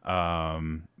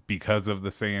 because of the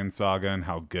Saiyan Saga and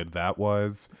how good that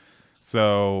was.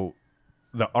 So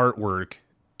the artwork,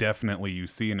 definitely you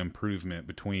see an improvement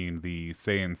between the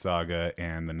Saiyan Saga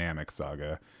and the Namek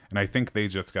Saga, and I think they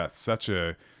just got such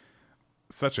a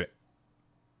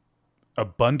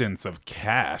abundance of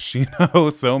cash,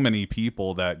 so many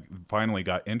people that finally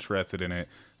got interested in it,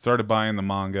 started buying the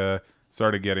manga,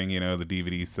 started getting, the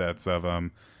DVD sets of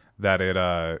them, that it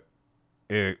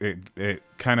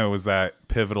kind of was that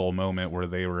pivotal moment where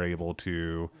they were able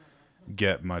to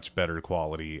get much better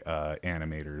quality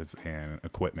animators and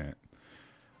equipment.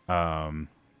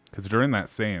 Because during that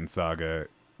Saiyan Saga,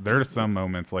 there are some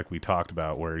moments like we talked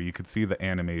about where you could see the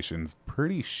animations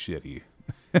pretty shitty.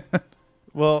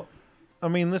 Well, I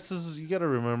mean, you got to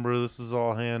remember, this is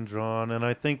all hand drawn, and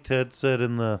I think Ted said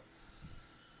in the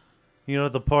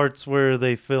parts where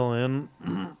they fill in,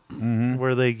 Mm-hmm.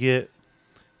 where they get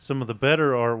some of the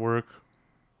better artwork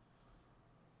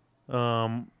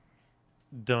done,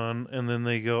 and then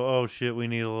they go, oh shit, we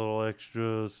need a little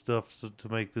extra stuff to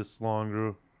make this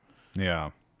longer.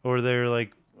 Yeah. Or they're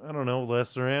like, I don't know,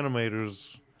 lesser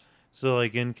animators. So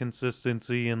like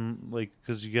inconsistency and like,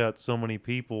 because you got so many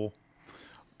people.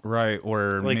 Right,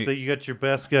 or like you got your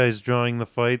best guys drawing the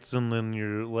fights, and then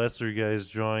your lesser guys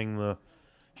drawing the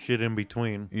shit in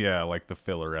between. Yeah, like the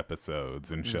filler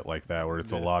episodes and shit like that, where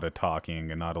it's a lot of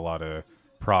talking and not a lot of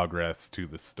progress to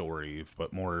the story,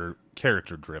 but more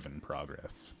character-driven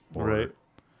progress. Right.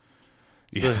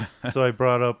 Yeah. So I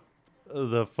brought up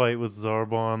the fight with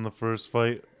Zarbon, the first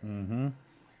fight. Mm-hmm.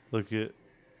 Look at,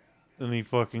 and he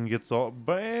fucking gets all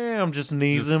bam, just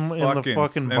knees Just him in the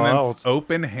fucking and balls. then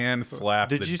open hand slap.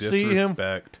 Did the you see him?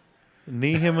 disrespect.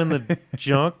 Knee him in the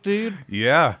junk, dude.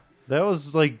 Yeah. That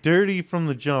was like dirty from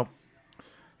the jump.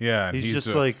 Yeah, and He's he's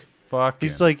just like, fucking.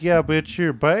 He's like, yeah, bitch,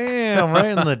 here, bam, right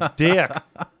in the dick.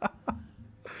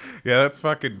 Yeah, that's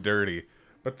fucking dirty.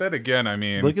 But then again, I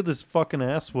mean, Look at this fucking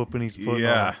ass whooping he's putting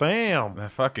on. Bam,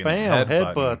 that fucking bam,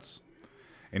 headbutts.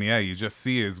 And yeah, you just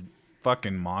see his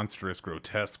fucking monstrous,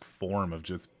 grotesque form of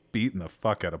just beating the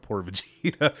fuck out of poor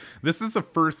Vegeta. This is the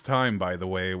first time, by the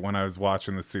way, when I was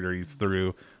watching the series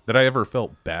through, that I ever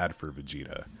felt bad for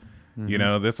Vegeta.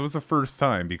 Mm-hmm. This was the first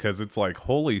time, because it's like,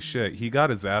 holy shit, he got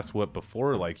his ass whooped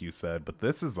before, like you said, but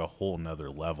this is a whole nother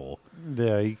level.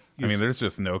 Yeah, I mean, there's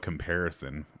just no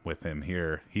comparison with him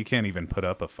here. He can't even put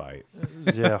up a fight.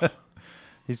 Yeah.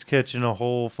 He's catching a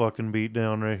whole fucking beat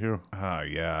down right here.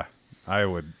 Yeah.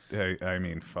 I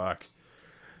mean, fuck.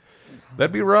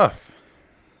 That'd be rough.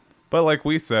 But like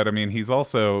we said, I mean,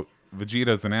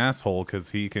 Vegeta's an asshole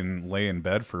because he can lay in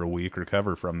bed for a week,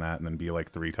 recover from that, and then be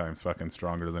like 3 times fucking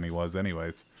stronger than he was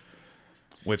anyways.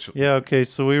 Yeah, okay,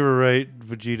 so we were right.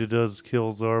 Vegeta does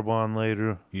kill Zarbon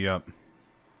later. Yep.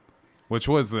 Which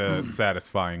was a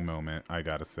satisfying moment, I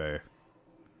gotta say.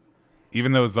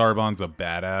 Even though Zarbon's a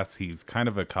badass, he's kind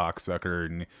of a cocksucker,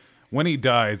 and when he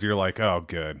dies, you're like, oh,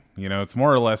 good. It's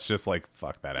more or less just like,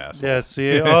 fuck that asshole. Yeah,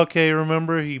 see, okay,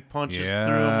 remember, he punches through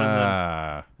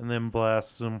him and then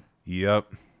blasts him.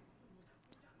 Yep.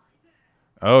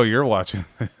 Oh, you're watching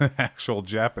the actual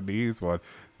Japanese one.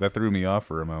 That threw me off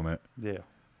for a moment. Yeah.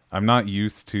 I'm not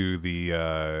used to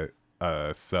the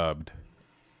subbed.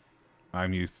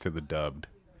 I'm used to the dubbed.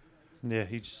 Yeah,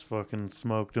 he just fucking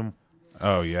smoked him.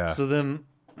 Oh, yeah. So then...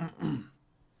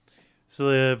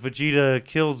 Vegeta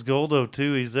kills Goldo,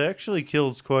 too. He's actually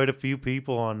kills quite a few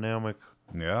people on Namek.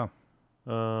 Yeah.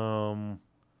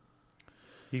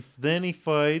 He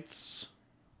fights...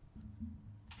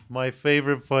 my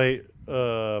favorite fight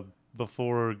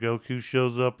before Goku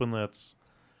shows up, and that's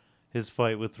his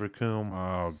fight with Recoom.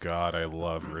 Oh, God, I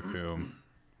love Recoom.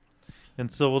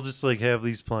 And so we'll just have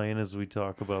these playing as we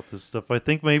talk about this stuff. I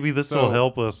think maybe this will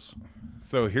help us.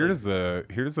 So here's a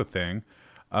thing.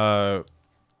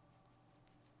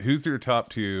 Who's your top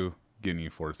 2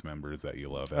 Ginyu Force members that you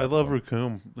love? I love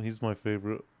Recoom. He's my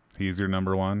favorite. He's your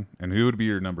number one, and who would be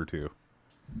your number two?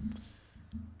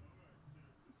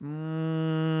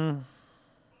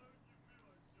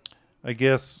 I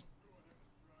guess.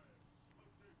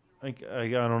 I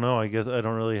don't know. I guess I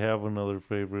don't really have another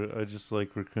favorite. I just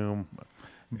like Recoom.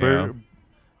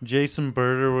 Jason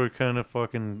Birder were kind of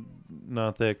fucking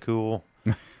not that cool.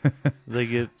 They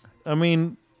get. I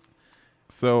mean,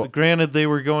 so granted, they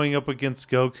were going up against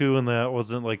Goku, and that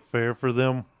wasn't like fair for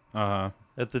them.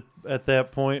 At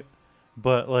that point,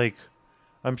 but like,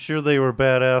 I'm sure they were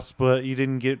badass, but you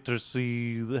didn't get to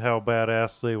see how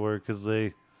badass they were because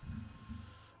they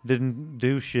didn't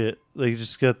do shit. They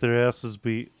just got their asses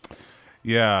beat.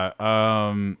 Yeah.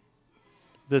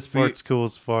 This part's cool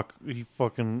as fuck. He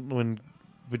fucking when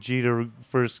Vegeta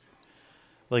first,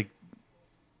 like,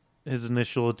 his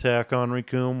initial attack on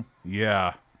Recoom.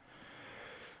 Yeah.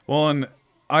 Well, and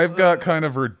I've got kind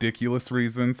of ridiculous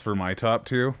reasons for my top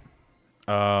two.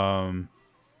 Number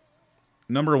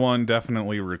one,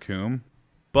 definitely Recoom,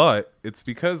 but it's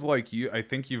because, like, I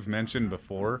think you've mentioned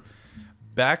before,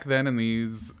 back then in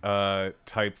these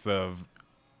types of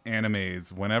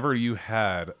animes, whenever you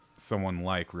had someone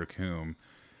like Recoom,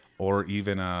 or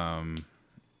even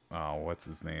what's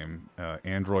his name,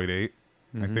 Android 8,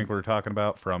 I think we're talking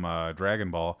about from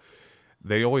Dragonball,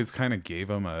 they always kind of gave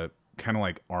him a kind of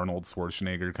like Arnold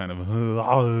Schwarzenegger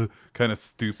kind of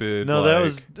stupid. No, that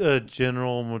was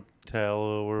General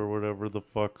Metallo or whatever the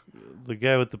fuck, the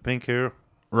guy with the pink hair.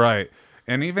 Right.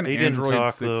 And even Android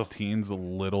 16's a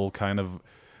little kind of,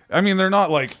 I mean, they're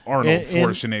not like Arnold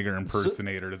Schwarzenegger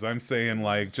impersonators. I'm saying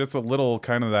like just a little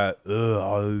kind of that.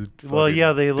 Well,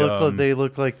 yeah, they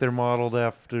look like they're modeled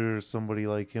after somebody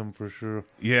like him for sure.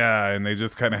 Yeah, and they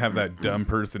just kind of have that dumb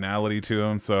personality to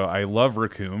them. So I love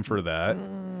Recoom for that.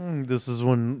 This is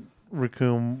when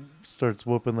Recoom starts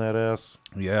whooping that ass.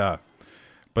 Yeah,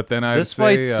 but then this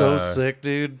fight's so sick,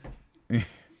 dude.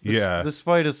 This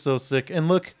fight is so sick, and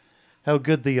look how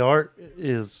good the art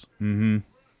is. Mm-hmm.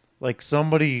 Like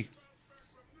somebody,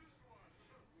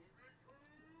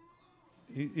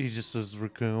 he just says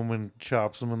Recoom and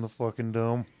chops him in the fucking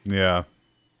dome. Yeah,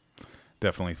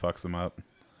 definitely fucks him up.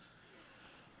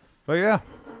 But yeah,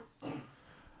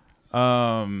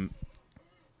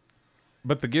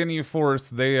 but the Ginyu Force,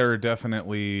 they are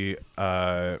definitely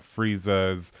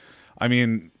Frieza's. I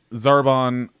mean,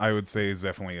 Zarbon, I would say, is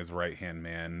definitely his right hand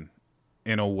man.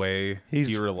 In a way,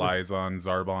 he relies on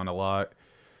Zarbon a lot.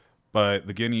 But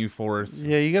the Ginyu Force...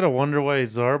 Yeah, you gotta wonder why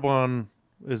Zarbon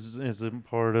isn't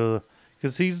part of...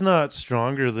 Because he's not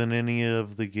stronger than any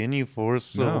of the Ginyu Force,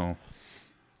 so... No.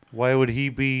 Why would he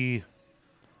be,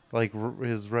 like,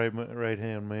 his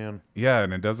right-hand man? Yeah,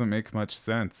 and it doesn't make much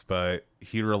sense, but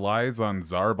he relies on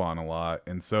Zarbon a lot,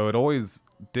 and so it always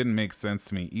didn't make sense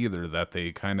to me either that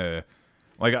they kind of...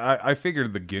 Like, I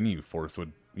figured the Ginyu Force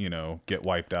would, get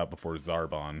wiped out before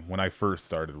Zarbon when I first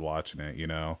started watching it,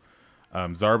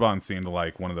 Zarbon seemed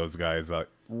like one of those guys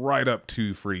right up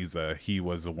to Frieza. He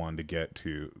was the one to get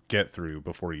through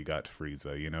before you got to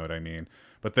Frieza. You know what I mean?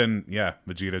 But then, yeah,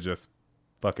 Vegeta just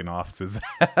fucking offs his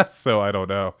ass. So I don't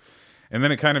know. And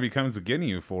then it kind of becomes a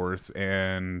Ginyu Force,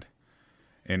 and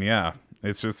yeah,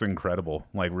 it's just incredible.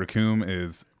 Like Recoom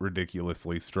is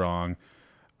ridiculously strong.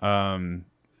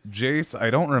 Jace, I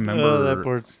don't remember. Oh, that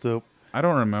part's dope. I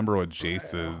don't remember what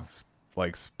Jace's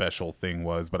like special thing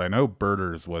was, but I know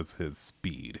Birder's was his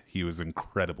speed. He was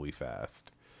incredibly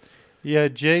fast. Yeah,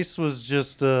 Jace was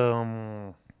just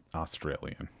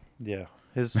Australian. Yeah,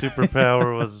 his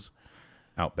superpower was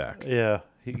Outback. Yeah,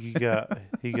 he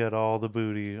got all the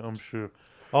booty, I'm sure.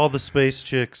 All the space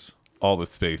chicks. All the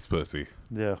space pussy.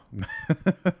 Yeah.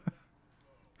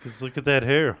 Just look at that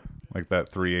hair. Like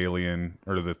that the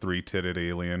 3-titted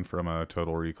alien from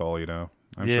Total Recall,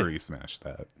 I'm sure he smashed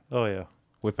that. Oh yeah.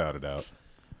 Without a doubt.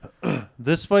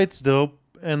 This fight's dope,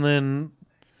 and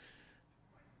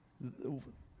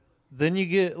then you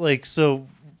get so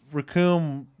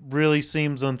Recoom really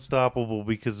seems unstoppable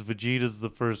because Vegeta's the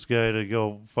first guy to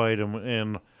go fight him,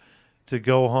 and to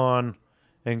Gohan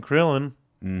and Krillin,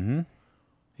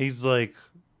 he's like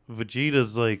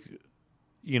Vegeta's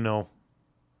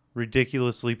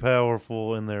ridiculously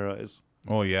powerful in their eyes.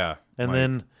 Oh yeah, and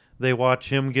then they watch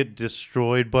him get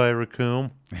destroyed by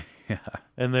Recoom. Yeah.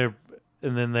 And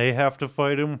then they have to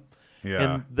fight him. Yeah.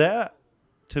 And that,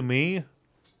 to me,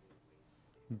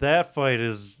 that fight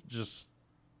is just...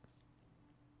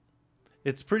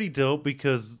 It's pretty dope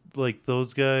because,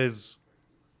 those guys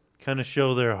kind of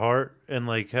show their heart and,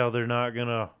 how they're not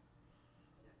gonna,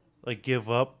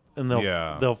 give up. And they'll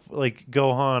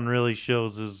Gohan really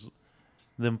shows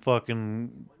them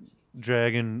fucking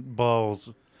Dragon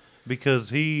Balls because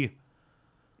he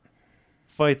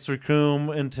fights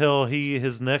Recoom until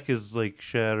his neck is like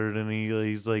shattered and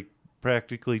he's like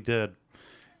practically dead.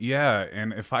 Yeah,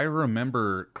 and if I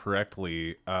remember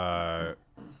correctly, a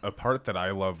part that I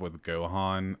love with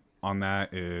Gohan on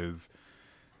that is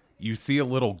you see a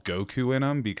little Goku in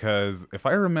him, because if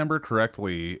I remember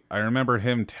correctly, I remember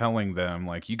him telling them,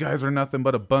 like, you guys are nothing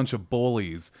but a bunch of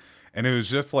bullies. And it was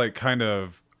just like kind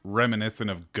of reminiscent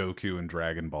of Goku and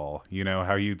Dragon Ball. You know,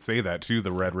 how you'd say that to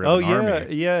the Red Ribbon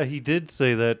Army. Yeah, he did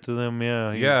say that to them,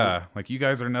 yeah. Yeah, like, you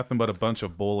guys are nothing but a bunch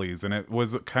of bullies. And it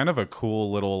was kind of a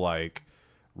cool little, like,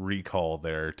 recall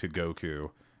there to Goku.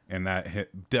 And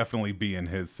that definitely being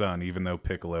his son, even though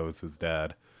Piccolo is his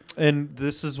dad. And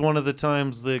this is one of the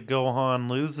times that Gohan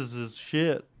loses his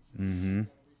shit. Mm-hmm.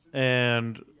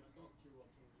 And,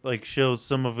 like, shows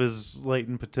some of his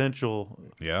latent potential.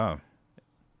 Yeah.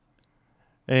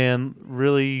 And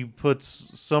really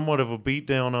puts somewhat of a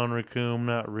beatdown on Recoom.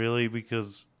 Not really,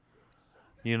 because,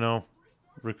 you know,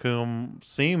 Recoom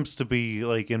seems to be,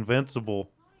 like,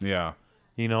 invincible. Yeah.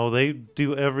 You know, they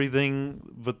do everything,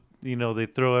 but, you know, they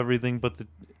throw everything but the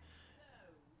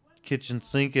kitchen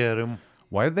sink at him.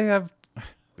 Why did they have...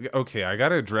 Okay, I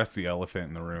gotta address the elephant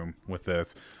in the room with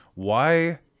this.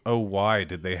 Why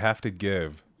did they have to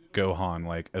give Gohan,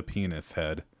 like, a penis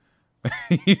head?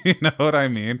 You know what I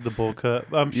mean? The bowl cut.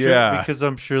 I'm sure, because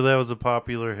I'm sure that was a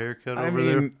popular haircut over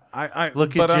there.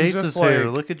 Look at Jace's hair.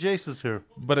 Look at Jace's hair.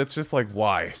 But it's just like,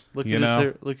 why? Look at his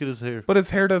hair. Look at his hair. But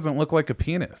his hair doesn't look like a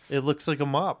penis. It looks like a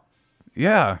mop.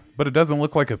 Yeah, but it doesn't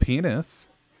look like a penis.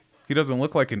 He doesn't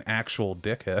look like an actual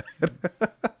dickhead.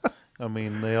 I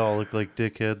mean, they all look like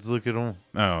dickheads. Look at them.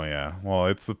 Oh, yeah. Well,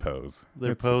 it's a pose.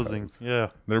 They're posing. Yeah.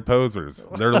 They're posers.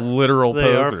 They're literal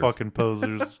posers. They are fucking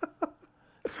posers.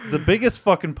 The biggest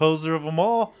fucking poser of them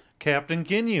all, Captain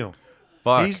Ginyu.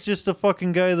 Fuck. He's just a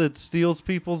fucking guy that steals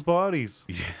people's bodies.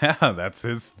 Yeah, that's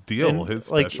his deal. And, his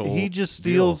special he just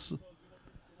steals... deal.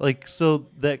 Like, so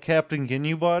that Captain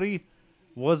Ginyu body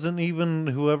wasn't even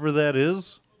whoever that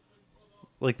is.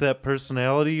 Like, that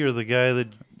personality or the guy that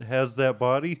has that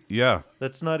body. Yeah.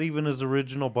 That's not even his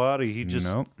original body. He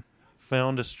just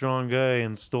found a strong guy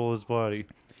and stole his body.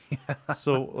 Yeah.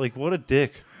 So, like, what a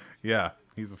dick. Yeah,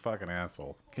 he's a fucking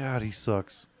asshole. God, he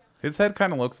sucks. His head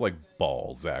kind of looks like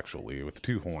balls, actually, with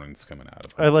two horns coming out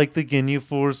of it. I like the Ginyu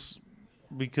Force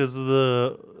because of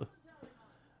the...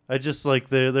 I just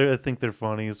like I think they're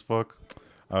funny as fuck.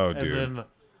 Oh, dude. And then,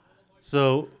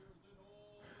 so...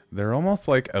 They're almost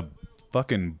like a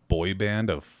fucking boy band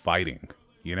of fighting.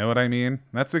 You know what I mean?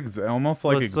 That's almost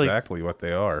like exactly what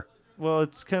they are. Well,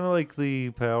 it's kind of like the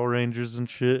Power Rangers and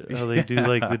shit. How they do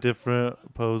like the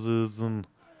different poses, and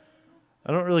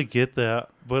I don't really get that,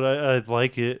 but I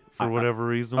like it for whatever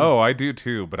reason. Oh, I do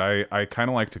too, but I kind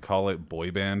of like to call it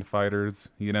boy band fighters,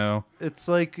 you know? It's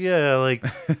like, yeah, like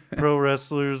pro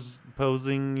wrestlers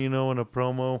posing, you know, in a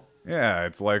promo. Yeah,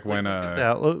 it's like when...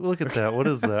 Look at that. What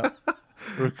is that?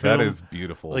 Recoom. That is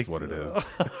beautiful, is what it is.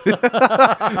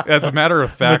 As a matter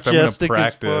of fact, Majestic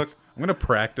I'm gonna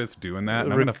practice doing that,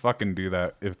 and I'm gonna fucking do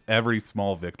that. If every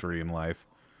small victory in life,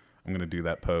 I'm gonna do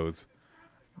that pose.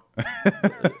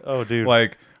 Oh, dude!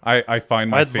 Like I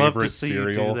find my favorite love to see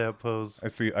cereal. You do that pose.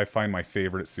 I find my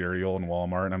favorite cereal in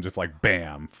Walmart, and I'm just like,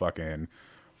 bam, fucking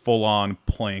full on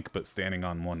plank, but standing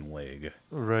on one leg.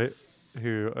 Right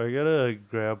here, I gotta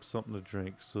grab something to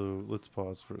drink. So let's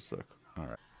pause for a sec. All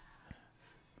right.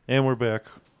 And we're back.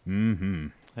 Mm-hmm.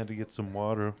 Had to get some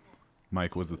water.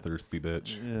 Mike was a thirsty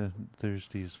bitch. Yeah,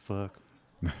 thirsty as fuck.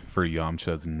 For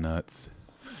Yamcha's nuts.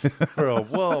 For a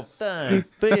well-done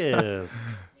fist.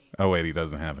 Oh, wait, he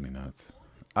doesn't have any nuts.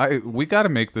 We got to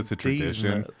make this a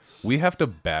tradition. We have to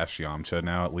bash Yamcha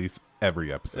now at least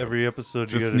every episode. Every episode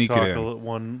just you got to talk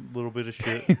one little bit of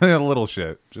shit. A little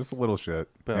shit. Just a little shit.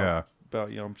 About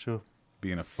Yamcha.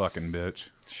 Being a fucking bitch.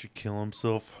 Should kill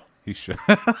himself. He should.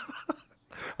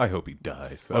 I hope he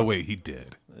dies. Oh, wait, he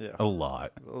did. Yeah. A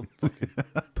lot. Oh, fucking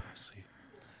pussy.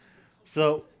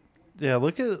 So, yeah,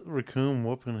 look at Recoom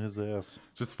whooping his ass.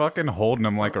 Just fucking holding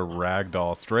him like a rag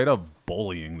doll. Straight up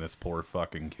bullying this poor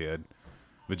fucking kid.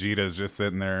 Vegeta's just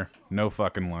sitting there. No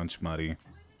fucking lunch, Muddy.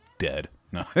 Dead.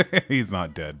 No, he's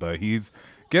not dead, but he's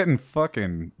getting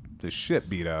fucking the shit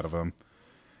beat out of him.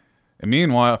 And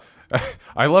meanwhile,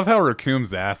 I love how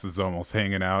Recoom's ass is almost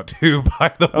hanging out too,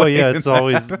 by the way. Oh, yeah, it's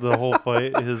always the whole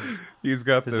fight. He's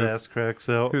got his ass cracks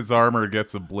out. His armor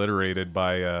gets obliterated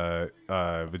by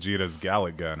Vegeta's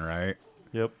Gallic gun, right?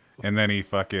 Yep. And then he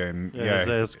fucking... his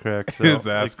ass cracks out. His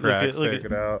ass cracks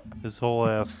hanging out. His whole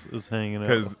ass is hanging out.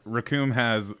 Because Recoom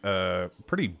has a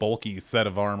pretty bulky set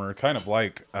of armor, kind of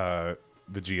like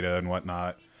Vegeta and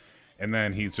whatnot. And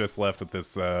then he's just left with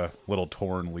this little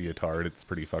torn leotard. It's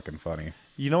pretty fucking funny.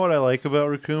 You know what I like about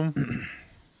Recoom?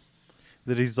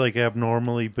 That he's like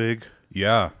abnormally big.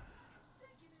 Yeah.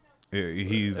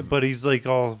 But he's like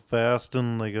all fast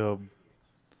and like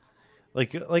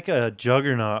a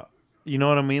juggernaut. You know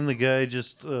what I mean? The guy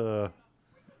just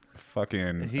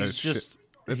fucking. he's just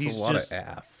It's he's a lot just, of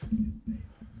ass.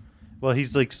 Well,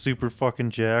 he's like super fucking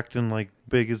jacked and like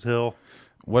big as hell.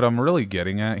 What I'm really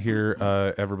getting at here,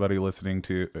 everybody listening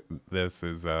to this,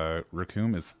 is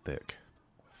Recoom is thick.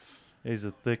 He's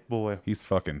a thick boy. He's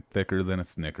fucking thicker than a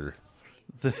Snicker.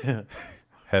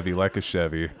 Heavy like a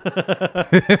Chevy. That's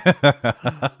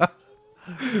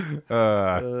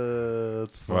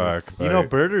fuck. You know,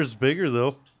 Birder's bigger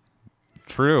though.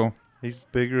 True. He's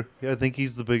bigger. Yeah, I think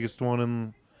he's the biggest one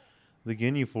in the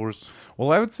Ginyu Force.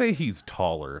 Well, I would say he's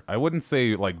taller. I wouldn't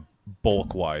say like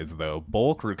bulk wise though.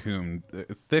 Bulk Recoom,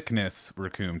 thickness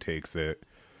Recoom takes it.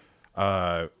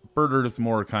 Birder's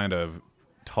more kind of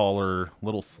taller,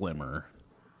 little slimmer.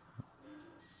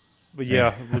 But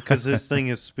yeah, because his thing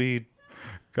is speed.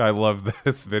 I love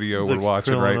this video The we're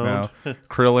watching Krillin right now.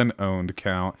 Krillin owned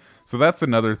count. So that's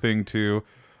another thing too.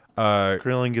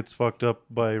 Krillin gets fucked up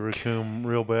by Recoom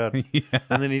real bad. Yeah.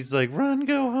 And then he's like, "Run,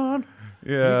 Gohan.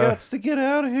 Yeah. You got to get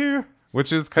out of here."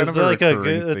 Which is kind of a like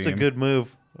recurring that's a theme. good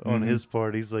move on his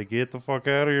part. He's like, "Get the fuck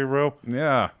out of here, bro."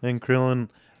 Yeah. And Krillin,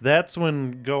 that's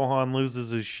when Gohan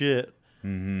loses his shit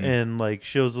and like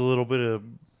shows a little bit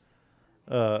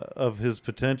of his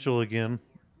potential again.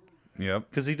 Yep.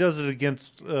 Because he does it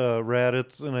against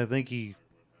Raditz, and I think he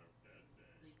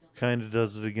kind of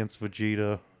does it against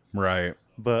Vegeta. Right.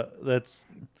 But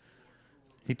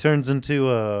he turns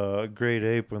into a great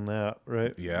ape in that,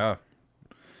 right? Yeah.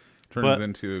 Turns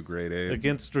into a great ape.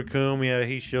 Against Recoom, yeah,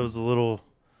 he shows a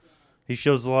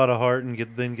lot of heart and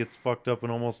then gets fucked up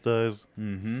and almost dies.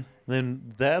 Mm-hmm.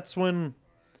 Then that's when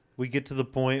we get to the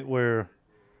point where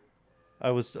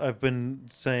I've been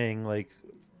saying like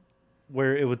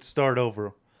where it would start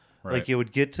over. Right. Like it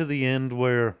would get to the end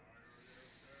where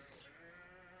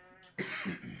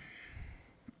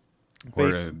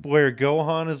where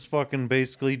Gohan is fucking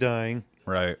basically dying.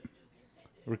 Right.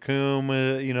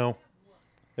 Recoom,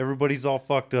 everybody's all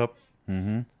fucked up.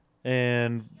 Mm-hmm.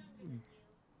 And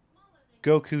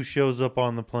Goku shows up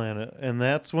on the planet. And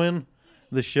that's when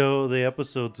the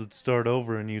episodes would start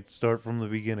over and you'd start from the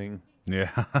beginning.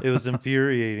 Yeah. It was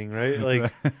infuriating, right?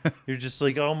 Like, you're just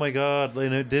like, oh my God.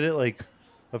 And it did it like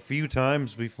a few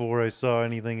times before I saw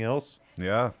anything else.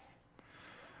 Yeah.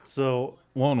 So,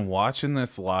 Well, and watching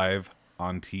this live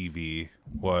on TV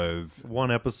was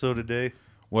one episode a day.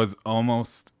 Was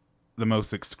almost the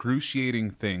most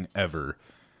excruciating thing ever.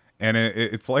 And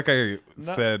it's like I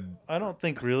said... I don't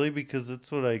think really, because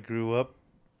it's what I grew up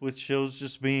with, shows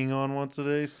just being on once a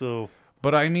day, so...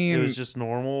 But I mean... It was just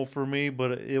normal for me,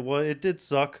 but it did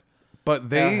suck. But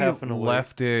they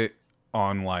left it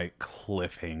on, like,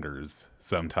 cliffhangers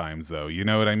sometimes, though. You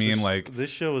know what I mean? This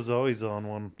show is always on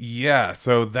one. Yeah,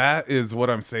 so that is what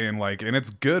I'm saying, like... And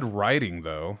it's good writing,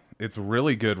 though. It's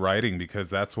really good writing, because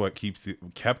that's what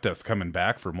kept us coming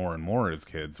back for more and more as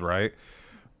kids, right?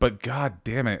 But god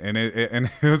damn it. And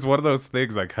it was one of those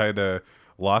things I kind of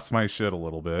lost my shit a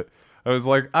little bit. I was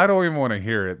like, I don't even want to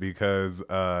hear it, because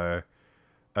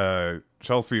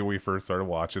Chelsea, when we first started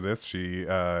watching this, she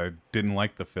didn't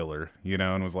like the filler,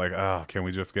 and was like, oh, can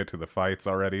we just get to the fights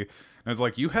already? And I was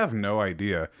like, you have no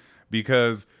idea,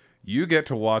 because you get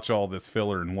to watch all this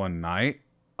filler in one night.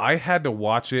 I had to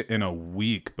watch it in a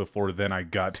week before then I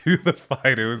got to the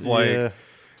fight. It was like,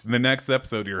 the next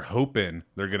episode, you're hoping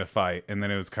they're going to fight, and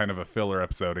then it was kind of a filler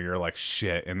episode, and you're like,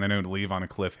 shit, and then it would leave on a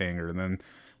cliffhanger, and then,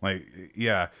 like,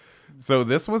 yeah. So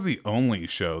this was the only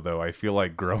show, though, I feel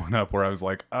like, growing up, where I was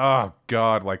like, oh,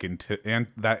 God, like, and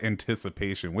that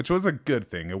anticipation, which was a good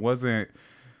thing. It wasn't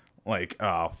like,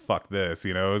 oh, fuck this,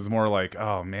 It was more like,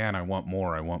 oh, man, I want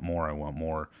more, I want more, I want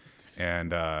more.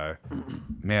 And,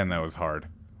 man, that was hard,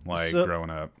 like, growing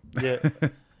up.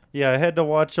 Yeah, I had to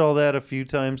watch all that a few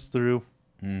times through.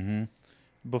 Mm-hmm.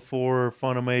 Before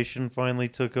Funimation finally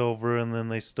took over, and then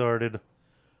they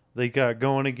got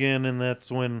going again, and that's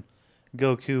when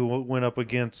Goku went up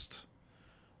against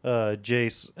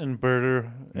Jace and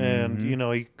Birder, and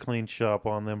he cleaned shop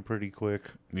on them pretty quick.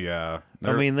 Yeah,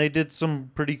 I mean, they did some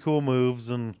pretty cool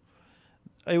moves, and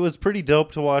it was pretty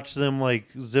dope to watch them like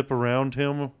zip around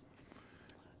him,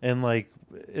 and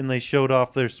they showed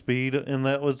off their speed, and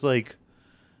that was like.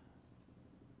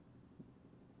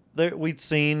 We'd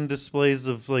seen displays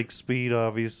of like speed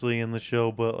obviously in the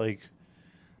show, but like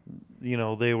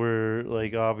they were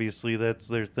like, obviously that's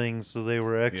their thing, so they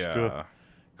were extra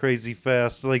crazy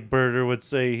fast. Like Birder would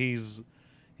say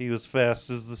he was fast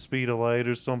as the speed of light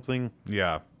or something.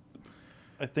 Yeah.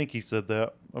 I think he said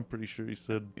that. I'm pretty sure he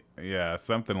said. Yeah,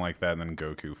 something like that, and then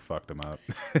Goku fucked him up.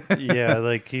 Yeah,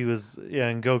 like he was. Yeah,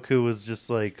 and Goku was just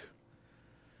like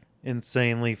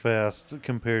insanely fast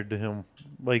compared to him.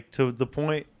 Like to the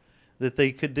point that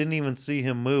didn't even see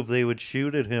him move. They would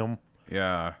shoot at him,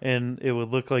 Yeah. and it would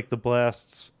look like the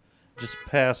blasts just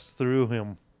passed through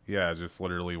him. Yeah, just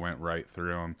literally went right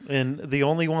through him. And the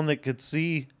only one that could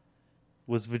see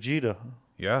was Vegeta.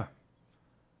 Yeah,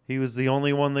 He was the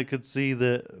only one that could see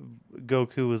that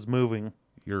Goku was moving.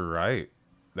 you're right.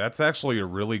 That's actually a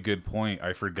really good point.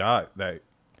 I forgot that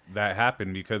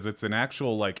happened because it's an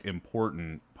actual, like,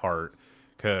 important part.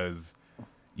 Because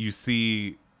you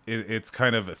see, it's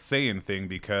kind of a Saiyan thing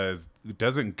because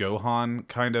doesn't Gohan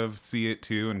kind of see it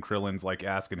too? And Krillin's, like,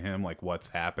 asking him, like, what's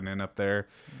happening up there?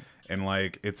 And,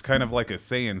 like, it's kind of like a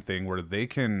Saiyan thing where they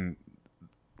can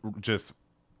just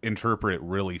interpret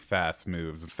really fast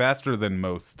moves, faster than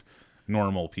most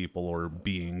normal people or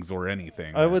beings or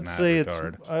anything. I would say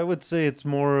it's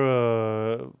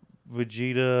more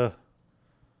Vegeta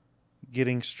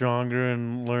getting stronger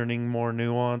and learning more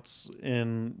nuance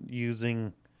and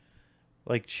using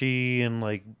like chi and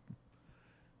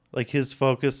like his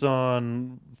focus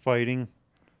on fighting.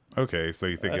 Okay, so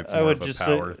you think it's I more would of a just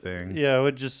power say, thing? Yeah, I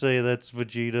would just say that's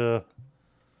Vegeta.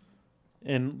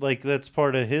 And like that's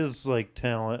part of his like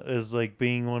talent is like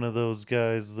being one of those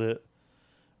guys that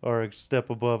are a step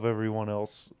above everyone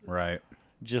else. Right.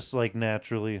 Just like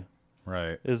naturally.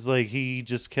 Right. Is like he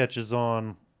just catches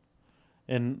on.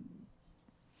 And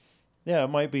yeah, it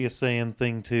might be a Saiyan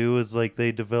thing too, is like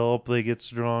they develop, they get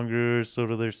stronger, so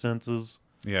do their senses.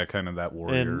 Yeah, kind of that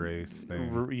warrior race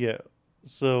thing. Yeah.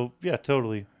 So yeah,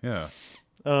 totally. Yeah.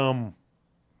 But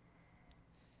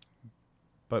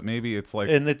maybe it's like...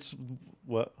 And it's...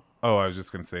 What? Oh, I was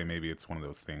just going to say maybe it's one of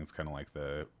those things, kind of like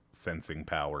the sensing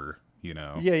power, you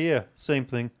know? Yeah. Same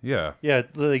thing. Yeah. Yeah,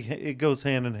 like it goes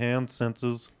hand in hand,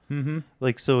 senses. Mm-hmm.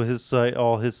 Like, so his sight,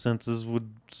 all his senses would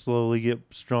slowly get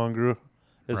stronger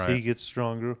as he gets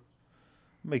stronger.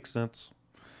 Makes sense.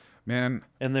 Man.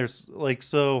 And there's, like,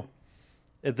 so...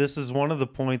 This is one of the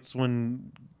points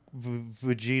when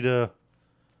Vegeta,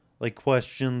 like,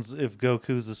 questions if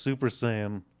Goku's a Super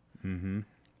Saiyan. Mm-hmm.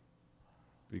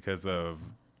 Because of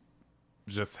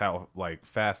just how, like,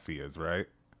 fast he is, right?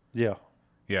 Yeah.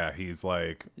 Yeah, he's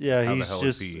like, yeah, how he's the hell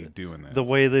just, is he doing this? The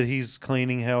way that he's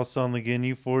cleaning house on the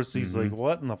Ginyu Force, he's like,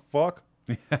 what in the fuck?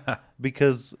 Yeah.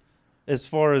 Because as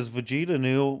far as Vegeta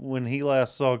knew, when he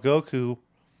last saw Goku,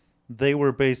 they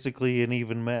were basically an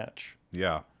even match.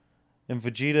 Yeah. And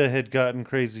Vegeta had gotten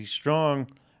crazy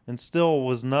strong and still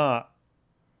was not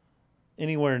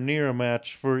anywhere near a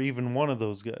match for even one of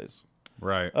those guys.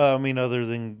 Right. I mean, other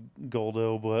than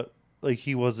Goldo, but like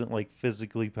he wasn't like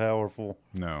physically powerful.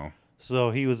 No. So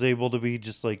he was able to be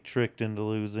just like tricked into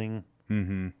losing.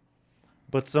 Mm-hmm.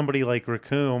 But somebody like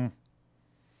Recoom,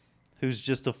 who's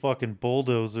just a fucking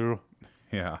bulldozer.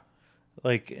 Yeah.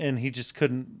 Like, and he just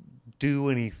couldn't do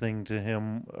anything to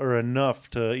him or enough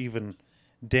to even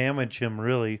damage him,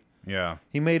 really. Yeah.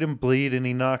 He made him bleed and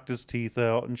he knocked his teeth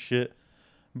out and shit.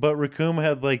 But Recoom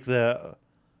had like that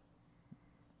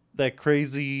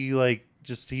crazy, like,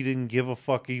 just he didn't give a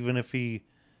fuck even if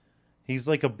he's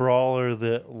like a brawler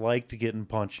that liked getting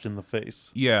punched in the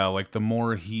face. Yeah, like the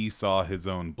more he saw his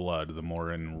own blood, the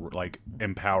more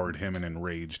empowered him and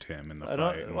enraged him in the fight.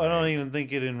 I don't even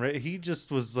think it enraged. He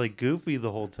just was like goofy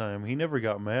the whole time. He never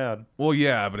got mad. Well,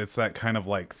 yeah, but it's that kind of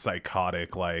like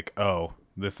psychotic, like, oh,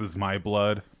 this is my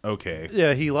blood. Okay.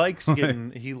 Yeah, he likes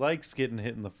getting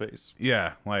hit in the face.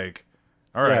 Yeah, like,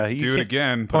 all right, do it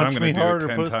again, but I'm going to do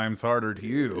it 10 times harder to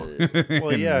you.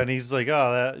 Well, yeah, and he's like,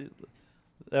 oh,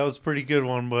 that was a pretty good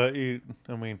one, but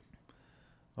I'm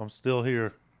still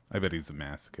here. I bet he's a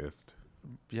masochist.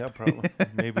 Yeah, probably.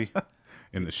 Maybe.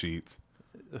 In the sheets.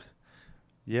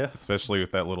 Yeah. Especially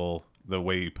with the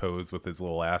way he posed with his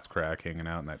little ass crack hanging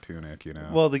out in that tunic, you know?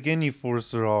 Well, the Ginyu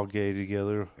Force are all gay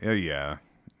together. Yeah.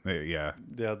 Yeah,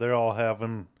 they're all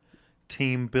having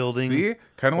team building. See?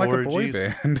 Kind of like a boy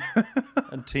band.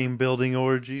 And team building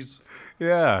orgies.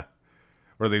 Yeah.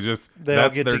 Where they all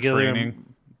get their together training.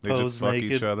 They just fuck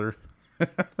naked. each other.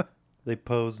 They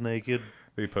pose naked.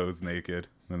 They pose naked.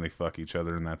 Then they fuck each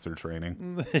other, and that's their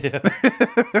training. Yeah.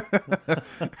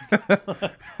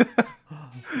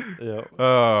 Yeah.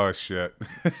 Oh, shit.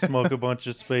 Smoke a bunch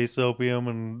of space opium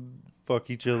and fuck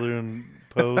each other and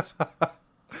pose.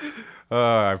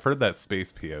 I've heard that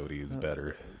space peyote is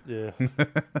better. Yeah.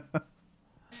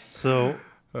 So.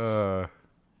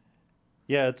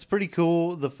 Yeah, it's pretty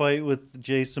cool, the fight with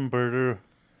Jason Berter.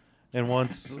 And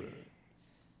once...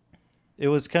 It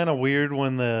was kind of weird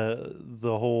when the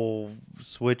whole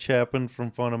switch happened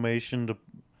from Funimation to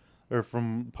or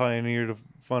from Pioneer to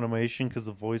Funimation because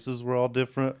the voices were all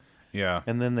different. Yeah.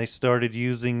 And then they started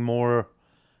using the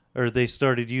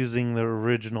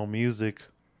original music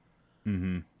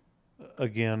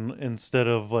again instead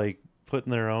of like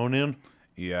putting their own in.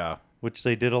 Yeah. Which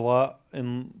they did a lot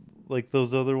in like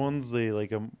those other ones. They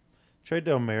like tried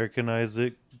to Americanize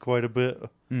it quite a bit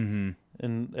and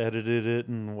edited it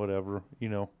and whatever,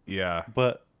 Yeah.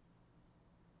 But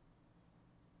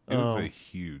it was a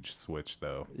huge switch,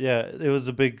 though. Yeah, it was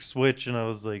a big switch, and I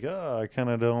was like, I kind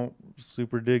of don't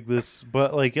super dig this.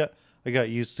 But like, I got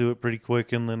used to it pretty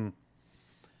quick, and then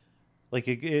like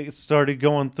it started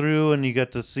going through, and you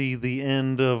got to see the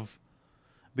end of,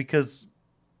 because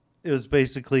it was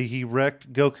basically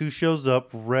Goku shows up,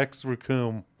 wrecks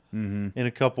Recoom in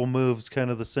a couple moves,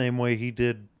 kind of the same way he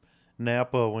did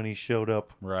Nappa when he showed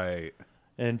up. Right.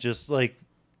 And just like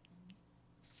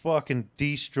fucking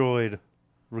destroyed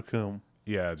Recoom.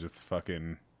 Yeah, just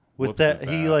fucking with that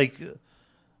he ass.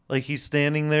 like he's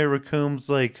standing there, Recoom's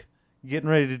like getting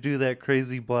ready to do that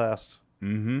crazy blast.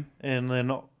 And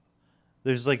then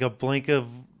there's like in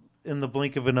the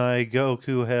blink of an eye,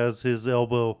 Goku has his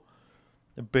elbow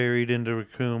buried into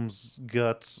Recoom's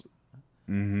guts.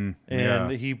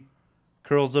 And he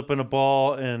curls up in a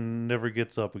ball and never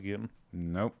gets up again.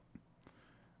 Nope.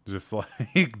 Just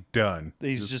like done.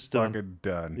 He's just fucking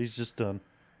done. He's just done.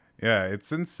 Yeah,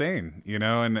 it's insane,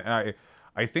 and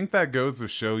I think that goes to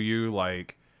show you,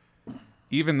 like,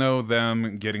 even though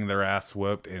them getting their ass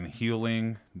whooped and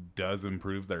healing does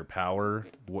improve their power,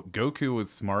 what Goku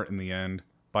was smart in the end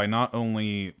by not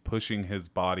only pushing his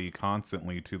body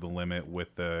constantly to the limit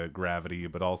with the gravity,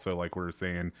 but also, like we were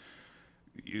saying,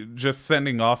 just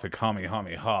sending off a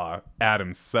Kamehameha at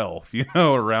himself,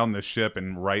 around the ship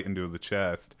and right into the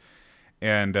chest.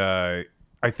 And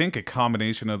I think a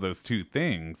combination of those two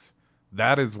things,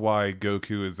 that is why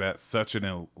Goku is at such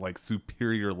an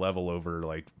superior level over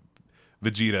like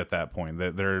Vegeta at that point.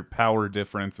 That their power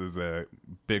difference is a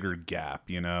bigger gap,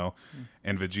 and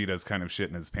Vegeta's kind of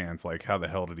shitting his pants like, how the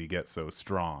hell did he get so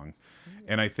strong?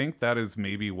 And I think that is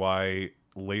maybe why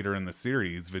later in the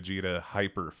series Vegeta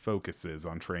hyper focuses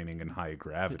on training in high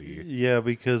gravity. Yeah,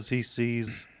 because he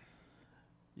sees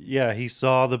he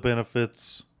saw the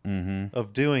benefits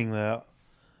of doing that.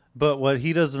 But what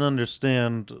he doesn't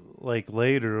understand, like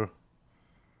later,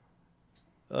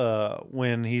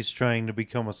 when he's trying to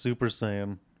become a Super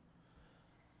Saiyan,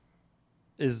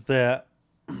 is that,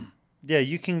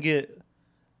 you can get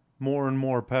more and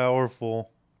more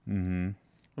powerful. And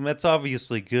that's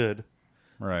obviously good.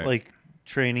 Right. Like,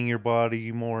 training your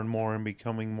body more and more and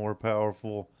becoming more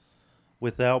powerful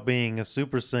without being a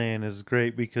Super Saiyan is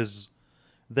great because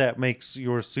that makes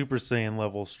your Super Saiyan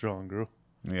level stronger.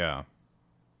 Yeah.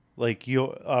 Like,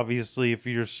 you obviously, if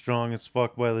you're strong as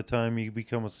fuck by the time you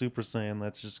become a Super Saiyan,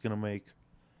 that's just going to make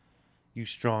you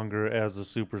stronger as a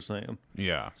Super Saiyan.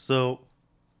 Yeah. So,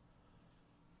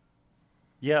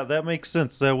 yeah, that makes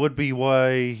sense. That would be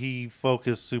why he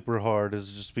focused super hard,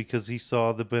 is just because he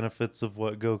saw the benefits of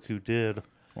what Goku did.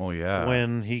 Well, yeah.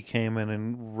 When he came in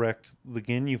and wrecked the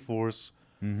Ginyu Force.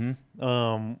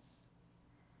 And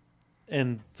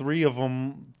three of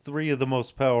the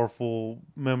most powerful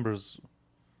members.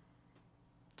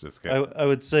 I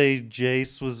would say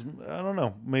Jace was, I don't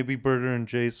know, maybe Burger and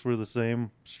Jace were the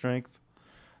same strength.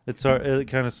 It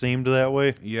kind of seemed that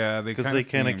way. Yeah, because they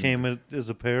kind of came as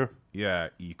a pair. Yeah,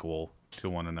 equal to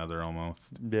one another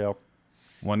almost. Yeah.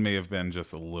 One may have been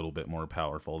just a little bit more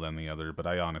powerful than the other, but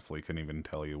I honestly couldn't even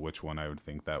tell you which one I would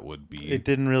think that would be. It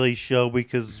didn't really show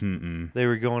because they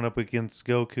were going up against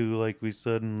Goku, like we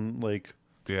said, and like...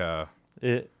 Yeah.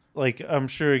 I'm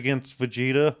sure against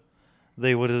Vegeta,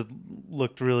 they would have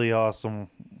looked really awesome.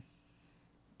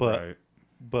 But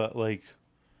like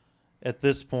at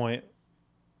this point,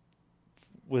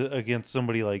 against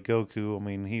somebody like Goku, I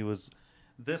mean,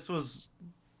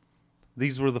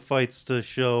 these were the fights to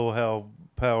show how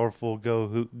powerful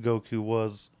Goku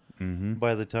was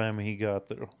by the time he got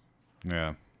there.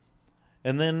 Yeah.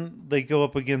 And then they go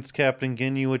up against Captain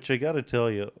Ginyu, which I gotta tell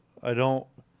you,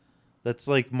 that's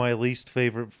like my least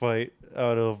favorite fight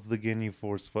out of the Ginyu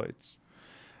Force fights.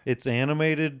 It's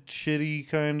animated, shitty,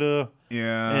 kind of.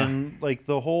 Yeah. And like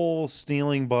the whole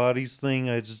stealing bodies thing,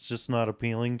 it's just not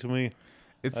appealing to me.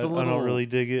 I don't really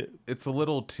dig it. It's a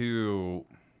little too...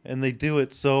 And they do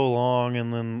it so long,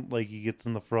 and then like he gets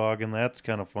in the frog, and that's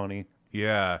kind of funny.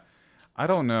 Yeah. I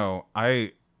don't know.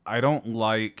 I don't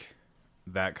like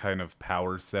that kind of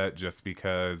power set just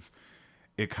because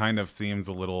it kind of seems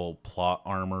a little plot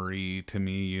armory to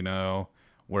me,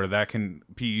 where that can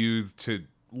be used to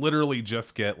literally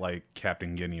just get like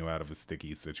Captain Ginyu out of a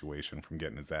sticky situation from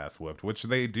getting his ass whooped, which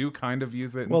they do kind of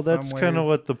use it. Well, in some that's kind of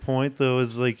ways. what the point though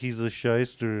is. Like he's a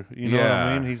shyster. You know what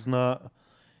I mean? He's not.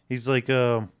 He's like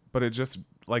But it just,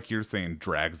 like you're saying,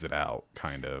 drags it out,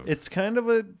 kind of. It's kind of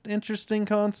an interesting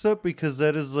concept because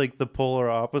that is like the polar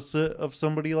opposite of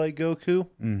somebody like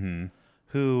Goku,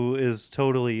 who is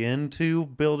totally into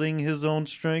building his own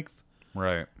strength,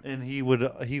 right? And he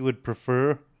would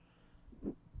prefer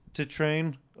to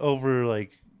train over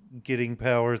like getting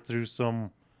power through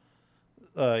some,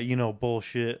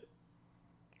 bullshit,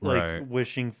 like Right.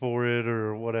 wishing for it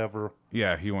or whatever.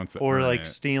 Yeah, he wants to Or earn like it.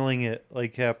 stealing it,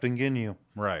 like Captain Ginyu.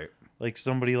 Right. Like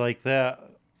somebody like that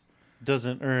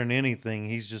doesn't earn anything.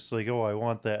 He's just like, oh, I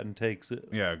want that, and takes it.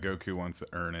 Yeah, Goku wants to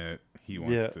earn it. He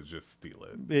wants to just steal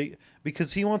it.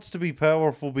 Because he wants to be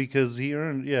powerful because he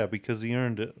earned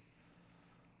it.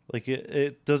 Like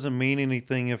it doesn't mean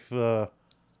anything if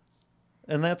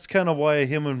and that's kind of why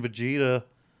him and Vegeta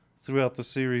throughout the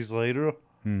series later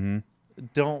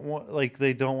don't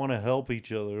want to help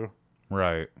each other.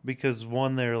 Right. Because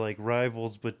one, they're like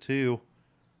rivals, but two,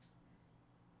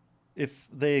 if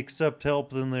they accept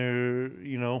help, then they're,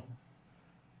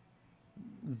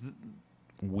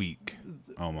 Weak,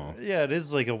 almost. yeah, it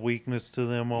is like a weakness to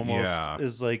them almost. Yeah.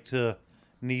 Is like to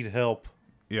need help.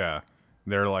 Yeah.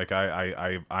 They're like,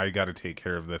 I got to take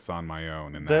care of this on my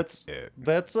own, and that's it.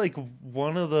 That's like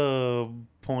one of the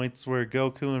points where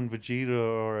Goku and Vegeta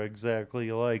are exactly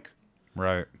alike.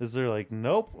 Right. Is they're like,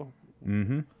 nope.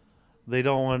 Mm-hmm. They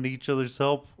don't want each other's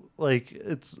help. Like,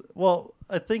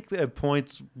 I think at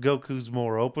points Goku's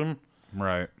more open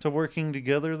Right. to working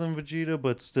together than Vegeta,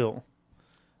 but still.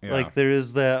 Yeah. Like, there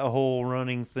is that whole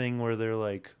running thing where they're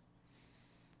like,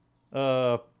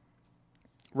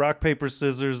 rock, paper,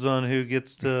 scissors on who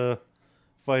gets to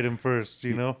fight him first,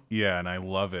 you know? Yeah, and I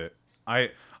love it. I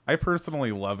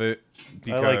personally love it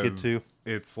because I like it too.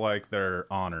 It's like their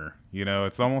honor.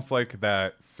 It's almost like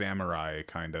that samurai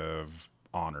kind of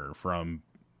honor from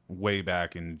way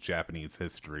back in Japanese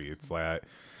history. It's like,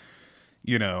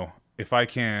 if I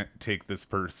can't take this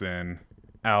person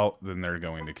out, then they're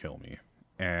going to kill me.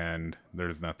 And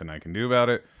there's nothing I can do about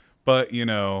it. But,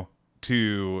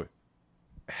 to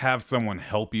have someone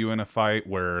help you in a fight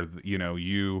where,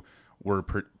 you were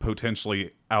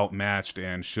potentially outmatched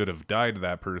and should have died to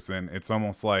that person, it's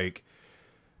almost like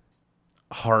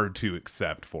hard to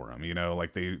accept for them,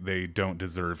 like they don't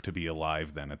deserve to be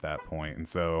alive then at that point. And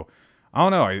so I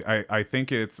don't know, I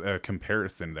think it's a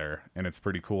comparison there, and it's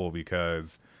pretty cool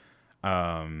because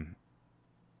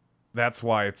that's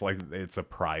why it's like it's a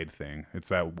pride thing. It's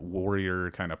that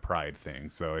warrior kind of pride thing.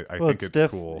 So I think it's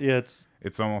cool. Yeah,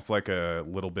 it's almost like a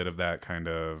little bit of that kind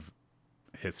of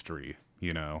history,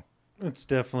 It's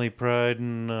definitely pride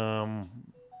and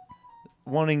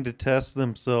wanting to test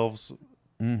themselves.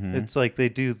 Mm-hmm. It's like they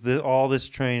do all this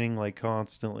training like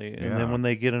constantly, and then when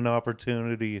they get an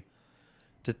opportunity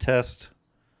to test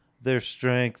their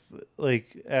strength,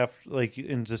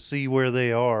 and to see where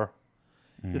they are,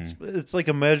 it's like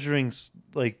a measuring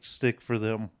stick for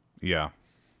them. Yeah.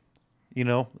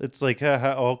 It's like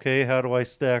how do I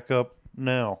stack up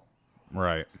now?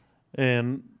 Right.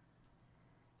 And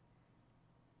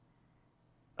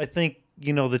I think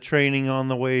the training on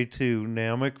the way to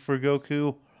Namek for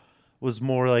Goku was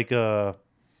more like a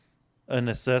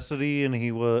necessity, and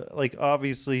he was like,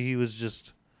 obviously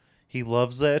he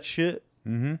loves that shit,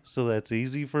 so that's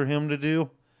easy for him to do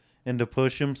and to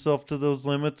push himself to those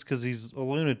limits because he's a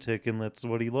lunatic and that's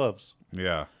what he loves.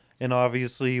 Yeah. And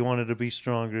obviously he wanted to be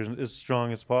stronger, as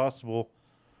strong as possible,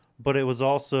 but it was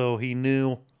also, he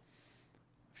knew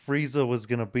Frieza was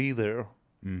going to be there.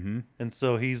 And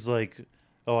so he's like,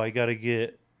 oh, I got to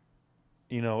get,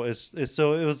 so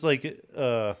it was like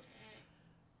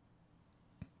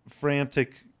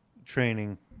frantic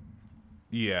training.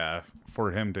 Yeah,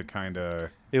 for him to kind of...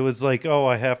 It was like, oh,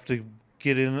 I have to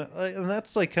get in. And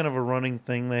that's like kind of a running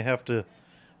thing. They have to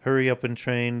hurry up and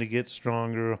train to get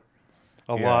stronger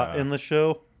a lot in the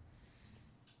show.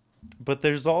 But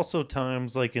there's also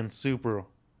times like in Super,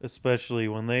 especially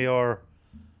when they are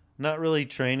not really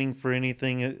training for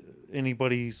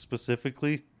anybody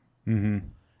specifically.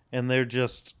 And they're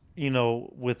just,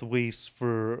 with Whis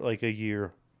for like a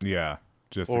year. Yeah,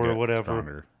 just or to get whatever.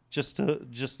 stronger.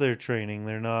 Just their training.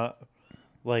 They're not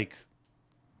like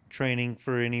training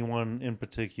for anyone in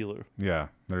particular. Yeah,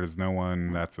 there's no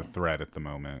one that's a threat at the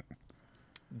moment.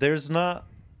 There is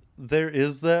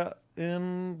that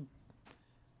in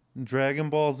Dragon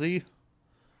Ball Z,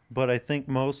 but I think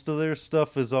most of their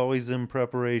stuff is always in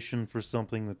preparation for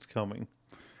something that's coming.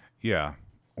 Yeah,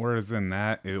 whereas in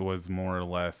that, it was more or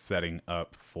less setting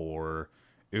up for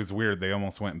it was weird. They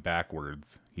almost went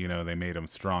backwards. You know, they made him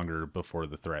stronger before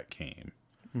the threat came,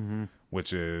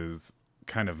 which is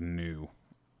kind of new,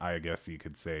 I guess you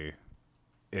could say,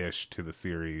 ish to the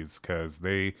series, because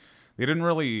they didn't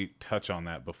really touch on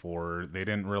that before. They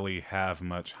didn't really have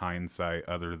much hindsight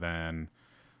other than,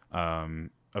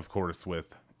 of course,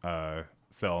 with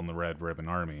Cell and the Red Ribbon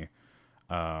Army,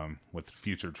 with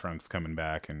future Trunks coming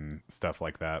back and stuff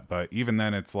like that. But even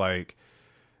then, it's like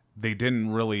they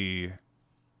didn't really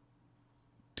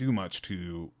do much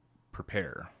to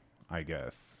prepare, I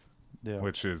guess,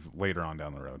 which is later on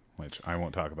down the road, which I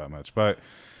won't talk about much. But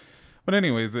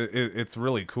anyways, it's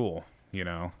really cool, you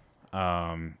know,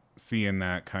 seeing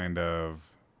that kind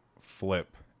of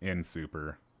flip in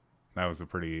Super. That was a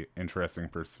pretty interesting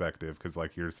perspective, because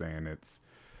like you're saying, it's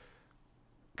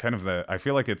kind of I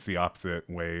feel like it's the opposite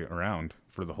way around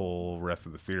for the whole rest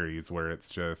of the series, where it's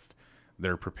just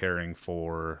they're preparing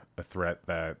for a threat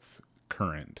that's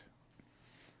current.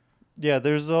 Yeah,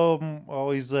 there's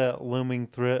always that looming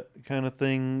threat kind of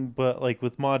thing, but like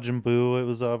with Majin Buu, it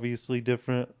was obviously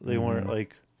different. They weren't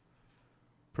like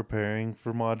preparing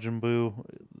for Majin Buu.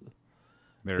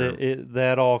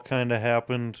 That all kind of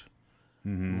happened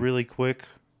really quick.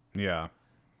 Yeah.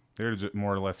 They're just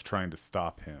more or less trying to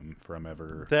stop him from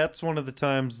ever... That's one of the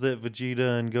times that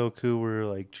Vegeta and Goku were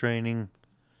like training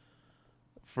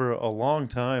for a long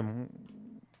time.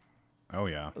 Oh,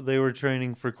 yeah. They were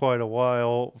training for quite a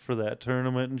while for that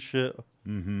tournament and shit.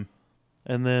 Mm-hmm.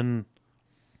 And then...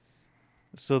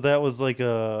 So that was like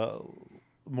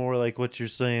more like what you're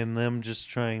saying, them just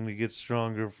trying to get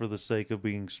stronger for the sake of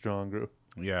being stronger.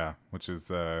 Yeah, which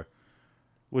is...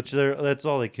 that's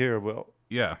all they care about.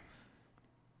 Yeah.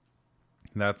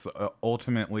 That's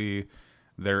ultimately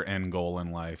their end goal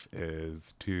in life,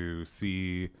 is to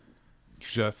see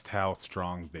just how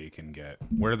strong they can get,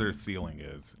 where their ceiling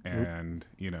is. And,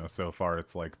 you know, so far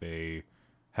it's like they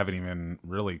haven't even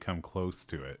really come close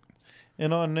to it.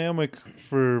 And on Namek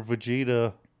for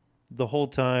Vegeta, the whole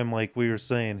time, like we were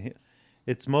saying,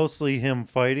 it's mostly him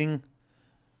fighting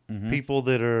people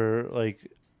that are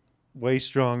like way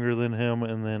stronger than him,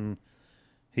 and then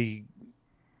he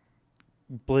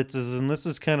blitzes. And this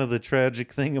is kind of the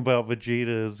tragic thing about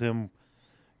Vegeta, is him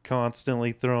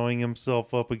constantly throwing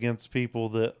himself up against people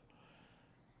that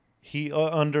he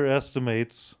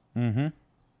underestimates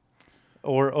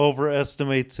or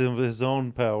overestimates his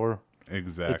own power.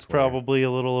 Exactly. It's probably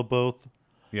a little of both.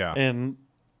 Yeah. And,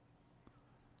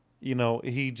 you know,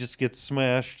 he just gets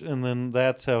smashed, and then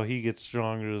that's how he gets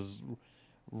stronger, is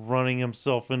running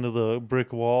himself into the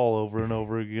brick wall over and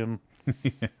over again.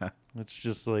 Yeah. It's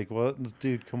just like, what?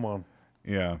 Dude, come on.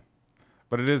 Yeah.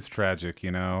 But it is tragic,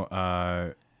 you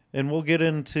know. And we'll get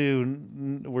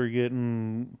into, we're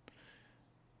getting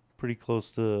pretty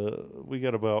close to, we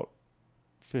got about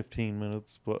 15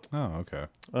 minutes, but... Oh, okay.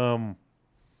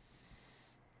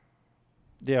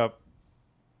 Yeah.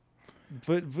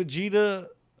 But Vegeta,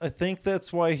 I think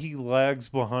that's why he lags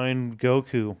behind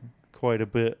Goku quite a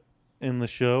bit in the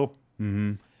show.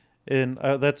 Mm-hmm. And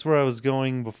that's where I was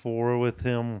going before with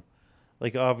him,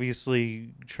 like,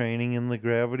 obviously training in the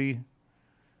gravity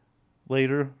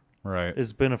later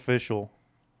is beneficial.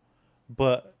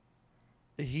 But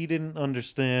he didn't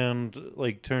understand,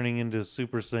 like, turning into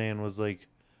Super Saiyan was, like,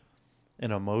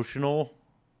 an emotional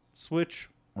switch.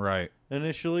 Right.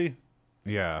 Initially.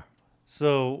 Yeah.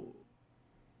 So,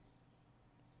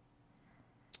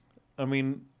 I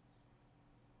mean,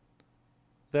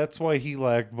 that's why he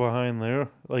lagged behind there.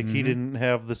 Like, he didn't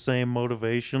have the same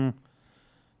motivation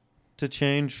to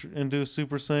change into a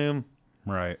Super Saiyan.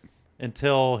 Right.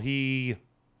 Until he,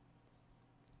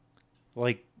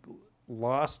 like,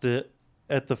 lost it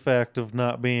at the fact of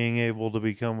not being able to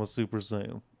become a Super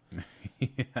Saiyan.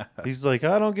 Yeah. He's like,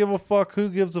 I don't give a fuck. Who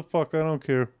gives a fuck? I don't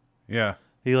care. Yeah.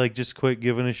 He, like, just quit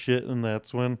giving a shit, and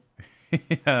that's when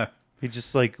Yeah. he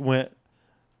just, like, went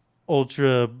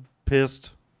ultra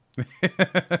pissed.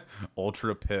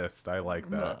 Ultra pissed. I like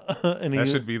that. And that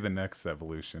should be the next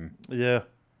evolution. Yeah.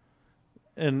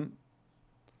 And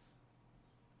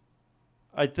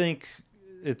I think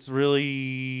it's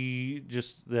really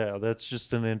just, yeah, that's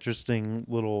just an interesting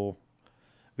little...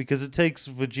 Because it takes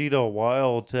Vegeta a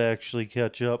while to actually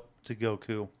catch up to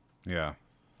Goku. Yeah,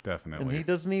 definitely. And he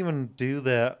doesn't even do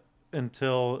that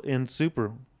until in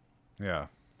Super. Yeah.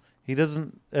 He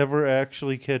doesn't ever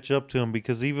actually catch up to him,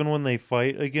 because even when they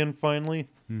fight again finally,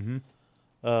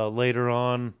 later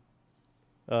on,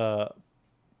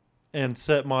 and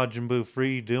set Majin Buu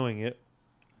free doing it.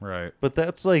 Right. But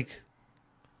that's like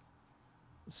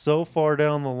so far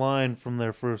down the line from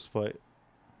their first fight.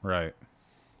 Right.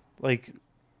 Like,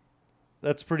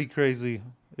 that's pretty crazy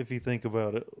if you think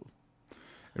about it.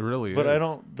 It really But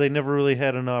is. they never really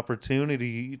had an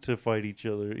opportunity to fight each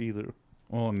other either.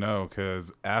 Well, no,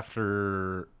 because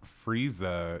after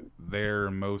Frieza,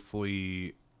 they're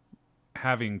mostly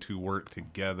having to work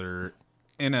together,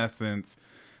 in essence,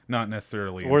 not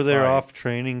necessarily Or in they're off fights.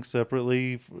 training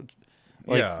separately,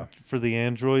 for the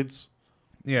androids.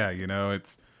 Yeah,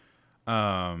 it's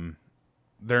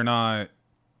they're not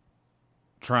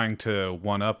trying to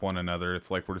one up one another.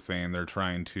 It's like we're saying they're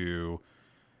trying to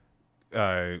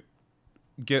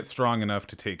get strong enough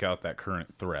to take out that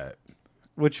current threat.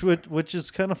 Which is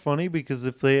kind of funny because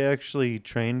if they actually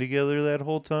trained together that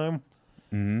whole time,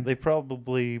 they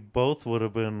probably both would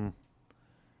have been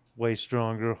way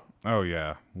stronger. Oh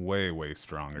yeah, way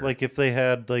stronger. Like if they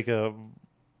had like a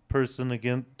person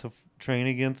to train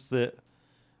against that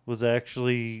was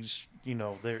actually,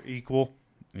 they're equal.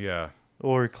 Yeah.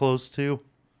 Or close to.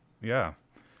 Yeah.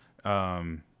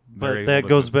 But that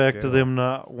goes back to them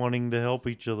not wanting to help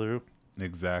each other.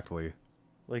 Exactly.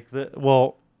 Like that.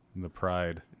 Well, The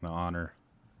pride, the honor.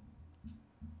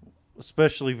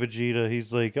 especially Vegeta,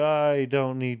 he's like, I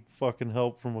don't need fucking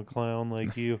help from a clown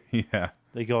like you. Yeah.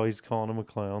 They always calling him a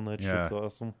clown. That Yeah. shit's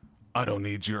awesome. I don't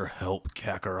need your help,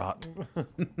 Kakarot.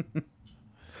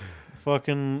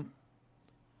 Fucking.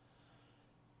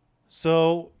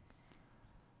 So,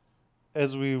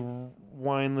 as we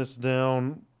wind this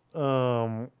down,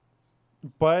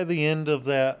 by the end of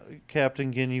that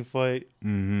Captain Ginyu fight,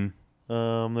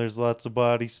 there's lots of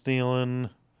body stealing.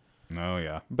 Oh,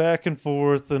 yeah. Back and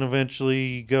forth, and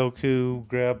eventually Goku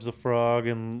grabs a frog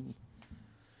and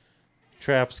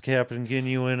traps Captain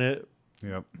Ginyu in it.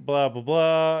 Yep. Blah, blah,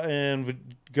 blah,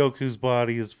 and Goku's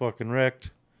body is fucking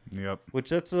wrecked. Yep.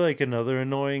 Which that's like another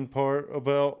annoying part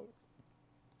about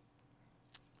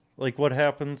like what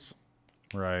happens.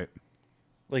 Right.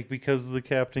 Like because of the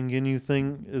Captain Ginyu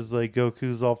thing is like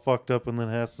Goku's all fucked up and then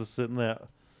has to sit in that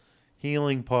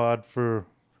healing pod for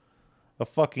a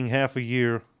fucking half a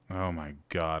year. Oh my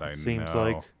god, I Seems know.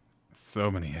 like. So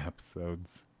many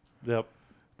episodes. Yep.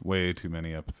 Way too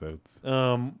many episodes.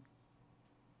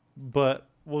 But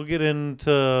we'll get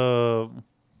into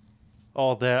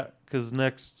all that because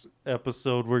next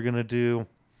episode we're gonna do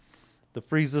the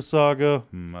Frieza saga.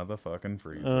 Motherfucking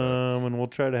Frieza. And we'll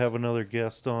try to have another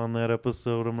guest on that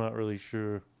episode. I'm not really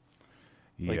sure.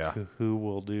 Like Yeah. who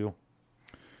will do.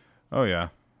 Oh yeah.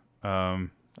 I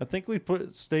think we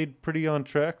stayed pretty on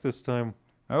track this time.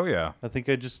 Oh yeah. I think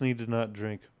I just need to not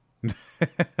drink.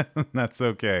 That's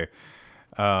okay.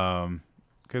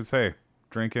 'Cause hey,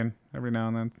 drinking every now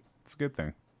and then, it's a good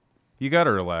thing. You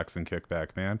gotta relax and kick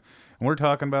back, man. And we're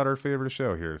talking about our favorite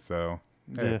show here, so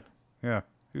hey, yeah.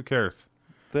 Who cares?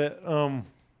 That All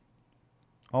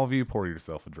of you pour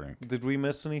yourself a drink. did we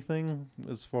miss anything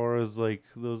as far as like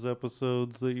those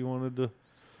episodes that you wanted to?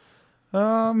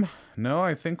 No,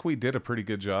 I think we did a pretty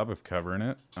good job of covering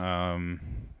it.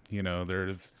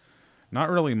 There's not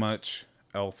really much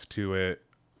else to it.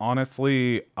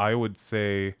 Honestly, I would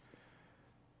say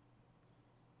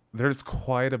there's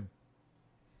quite a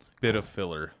bit of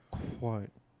filler. Quite.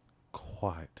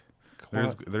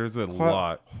 There's a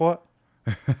lot. What?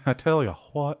 I tell you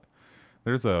what.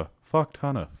 There's a fuck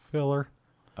ton of filler.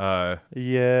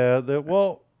 Yeah.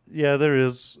 There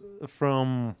is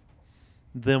from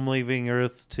them leaving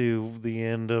Earth to the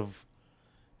end of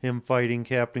him fighting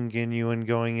Captain Ginyu and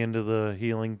going into the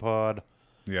healing pod.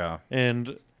 Yeah.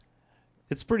 And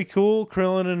it's pretty cool.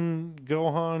 Krillin and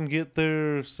Gohan get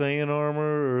their Saiyan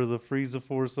armor or the Frieza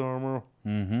Force armor.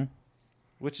 Mm-hmm.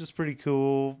 Which is pretty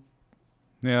cool.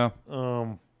 Yeah.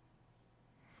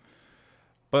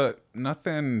 But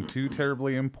nothing too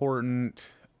terribly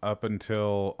important up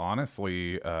until,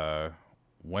 honestly, after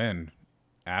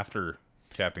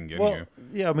Captain Ginyu. Well,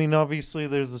 yeah, I mean, obviously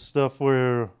there's the stuff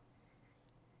where...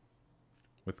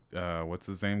 With, what's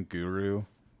his name? Guru?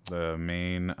 The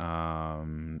main,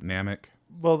 Namek?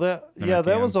 Well, that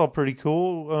was all pretty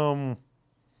cool.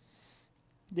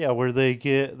 Where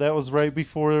that was right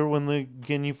before when the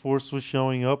Ginyu Force was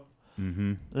showing up.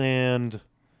 Mm-hmm. And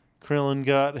Krillin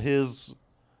got his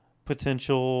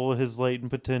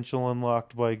latent potential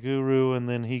unlocked by Guru, and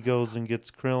then he goes and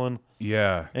gets Krillin.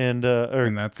 Yeah. And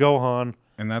that's Gohan.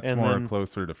 And that's more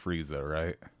closer to Frieza,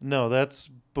 right? No, that's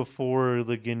before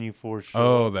the Ginyu Force show.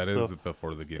 Oh, that is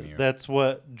before the Ginyu. That's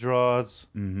what draws...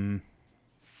 Mm-hmm.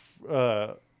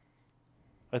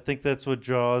 I think that's what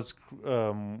draws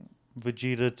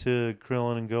Vegeta to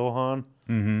Krillin and Gohan.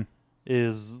 Mm-hmm.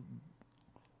 Is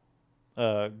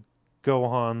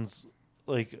Gohan's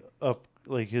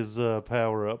his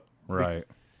power up, right?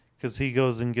 Because he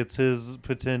goes and gets his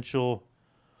potential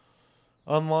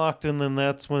unlocked, and then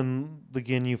that's when the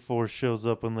Ginyu Force shows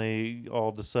up, and they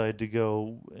all decide to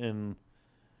go and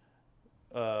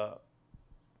Have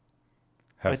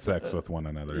sex with one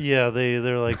another. yeah,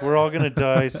 they're like, we're all gonna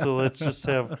die, so let's just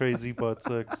have crazy butt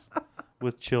sex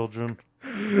with children.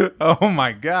 Oh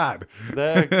my god.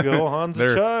 That Gohan's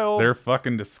a child. They're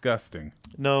fucking disgusting.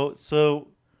 No, so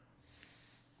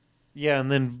yeah,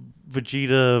 and then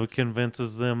Vegeta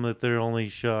convinces them that their only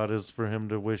shot is for him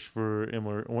to wish for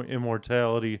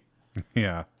immortality,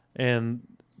 Yeah. and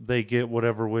they get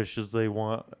whatever wishes they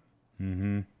want.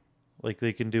 Mm-hmm. Like,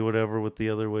 they can do whatever with the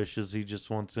other wishes. He just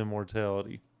wants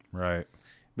immortality. Right.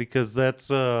 Because that's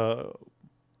one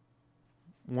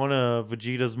of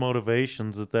Vegeta's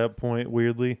motivations at that point,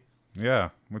 weirdly. Yeah,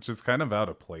 which is kind of out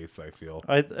of place, I feel.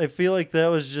 I feel like that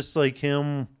was just like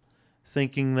him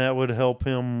thinking that would help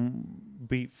him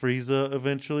beat Frieza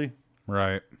eventually.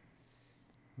 Right.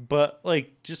 But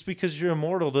like, just because you're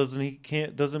immortal doesn't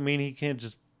mean he can't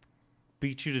just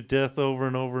beat you to death over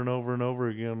and over and over and over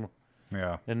again.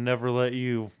 Yeah. And never let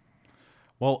you.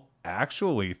 Well,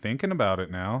 actually, thinking about it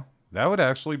now, that would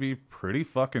actually be pretty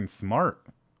fucking smart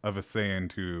of a Saiyan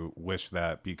to wish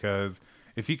that, because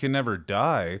if he can never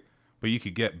die, but you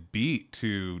could get beat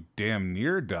to damn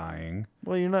near dying.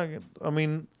 Well, you're not. I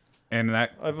mean, and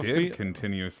that did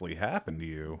continuously happen to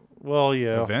you. Well,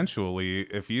 yeah. Eventually,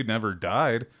 if you never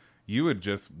died, you would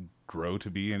just grow to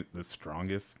be the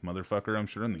strongest motherfucker, I'm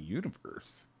sure, in the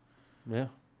universe. Yeah.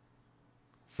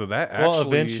 So that actually... Well,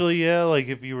 eventually, yeah, like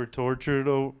if you were tortured,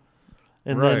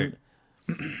 and right.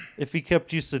 then if he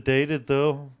kept you sedated,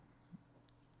 though,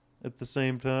 at the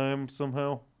same time,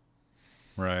 somehow.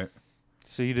 Right.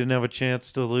 So you didn't have a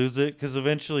chance to lose it, because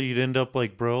eventually you'd end up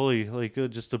like Broly, like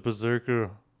just a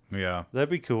berserker. Yeah. That'd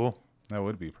be cool. That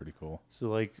would be pretty cool. So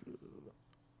like...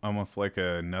 almost like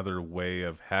another way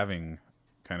of having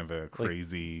kind of a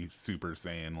crazy Super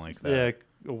Saiyan like that. Yeah,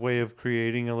 a way of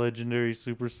creating a legendary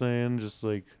Super Saiyan, just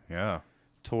like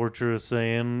torture a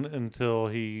Saiyan until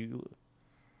he...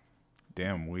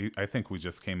 Damn, I think we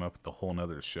just came up with a whole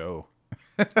nother show.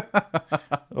 A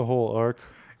whole arc.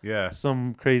 Yeah.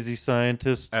 Some crazy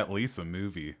scientist. At least a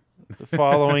movie.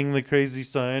 Following the crazy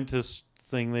scientist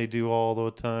thing they do all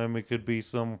the time. It could be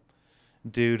some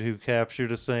dude who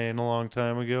captured a Saiyan a long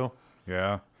time ago.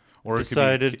 Yeah. Or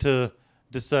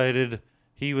decided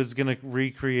he was going to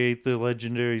recreate the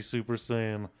legendary Super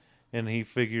Saiyan, and he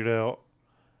figured out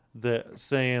that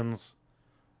Saiyans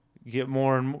get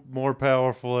more and more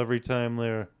powerful every time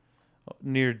they're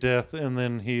near death and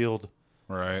then healed.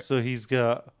 Right. So he's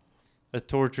got a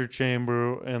torture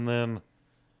chamber, and then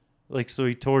so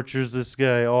he tortures this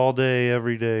guy all day,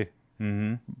 every day.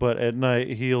 Mm-hmm. But at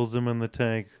night, heals him in the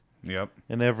tank. Yep.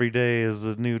 And every day is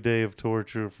a new day of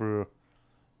torture for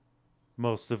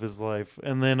most of his life.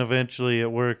 And then eventually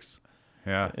it works.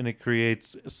 Yeah. And it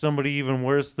creates somebody even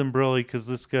worse than Broly, because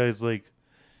this guy's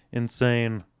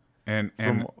insane.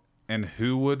 And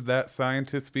who would that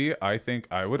scientist be? I think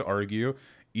I would argue,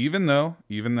 even though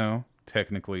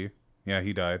technically, yeah,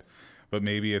 he died, but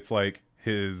maybe it's like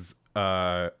his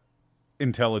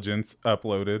intelligence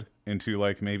uploaded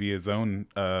into maybe his own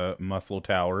muscle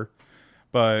tower.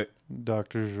 But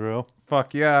Dr. Gero.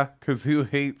 Fuck yeah, because who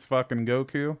hates fucking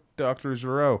Goku? Dr.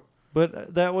 Gero.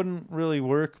 But that wouldn't really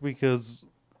work because...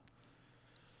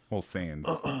 Well, Saiyans.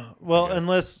 Well,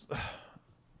 unless...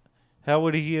 How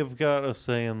would he have got a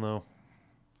Saiyan, though?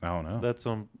 I don't know. That's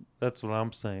what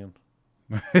I'm saying.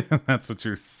 That's what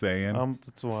you're saying?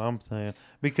 That's what I'm saying.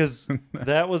 Because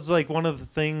that was one of the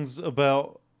things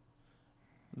about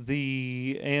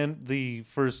the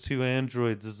first two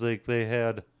androids is they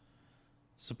had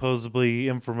supposedly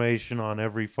information on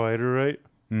every fighter, right?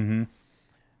 Mm-hmm.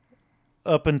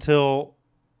 Up until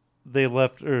they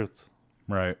left Earth.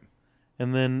 Right.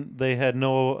 And then they had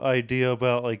no idea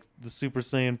about the Super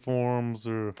Saiyan forms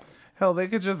or... Hell, they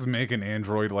could just make an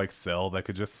android like Cell that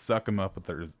could just suck him up with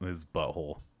his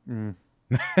butthole. Mm.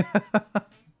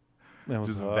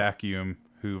 Just hot. Vacuum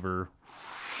Hoover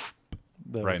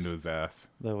into his ass.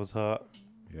 That was hot.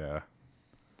 Yeah.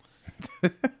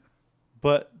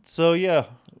 But, so yeah.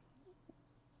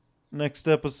 Next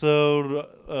episode,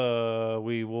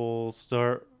 we will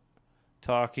start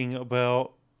talking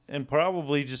about, and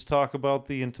probably just talk about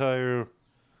the entire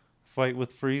fight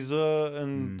with Frieza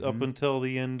and up until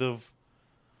the end of,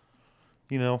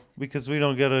 because we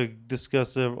don't got to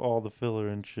discuss all the filler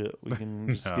and shit. We can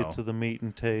just get to the meat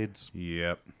and tades.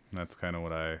 Yep. That's kind of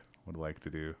what I would like to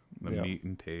do. The meat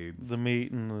and tades. The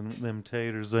meat and them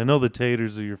taters. I know the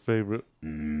taters are your favorite.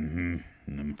 Mm-hmm.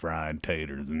 Them fried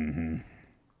taters. Mm-hmm.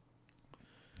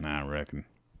 I reckon.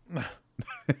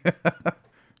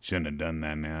 Shouldn't have done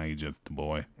that now. You just a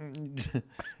boy.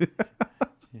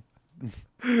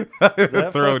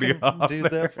 Throwing you off dude, there.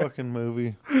 that fucking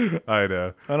movie. I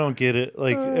know. I don't get it.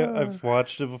 Like, I've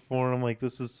watched it before, and I'm like,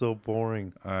 this is so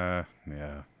boring. Yeah.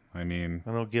 I mean,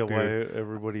 I don't get why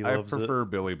everybody loves I prefer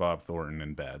Billy Bob Thornton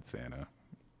and Bad Santa.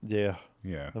 it. Yeah,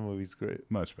 Yeah. that movie's great.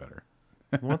 Much better.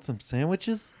 You want some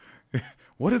sandwiches?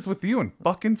 What is with you and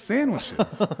fucking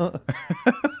sandwiches? That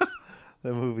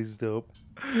movie's dope.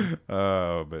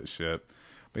 Oh, but shit.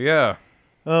 But yeah.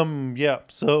 Yeah,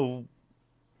 so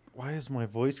why does my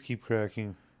voice keep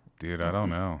cracking? Dude, I don't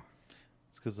know.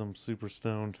 It's because I'm super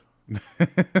stoned. That's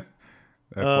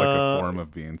like a form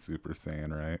of being Super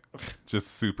Saiyan, right? Just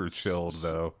super chilled,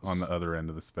 though, on the other end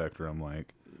of the spectrum,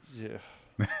 like. Yeah.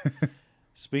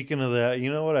 Speaking of that, you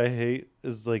know what I hate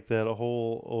is like that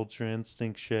whole Ultra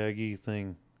Instinct Shaggy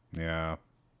thing. Yeah.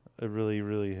 I really,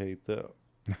 really hate that.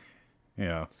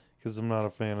 Yeah. Because I'm not a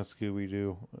fan of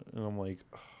Scooby-Doo. And I'm like,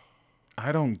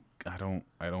 I don't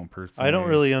personally. I don't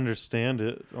really understand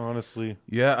it, honestly.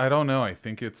 Yeah, I don't know. I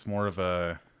think it's more of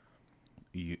a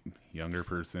younger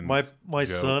person's My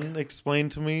joke. son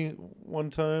explained to me one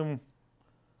time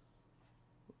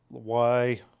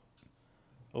why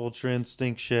Ultra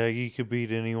Instinct Shaggy could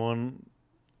beat anyone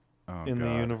in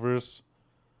the universe.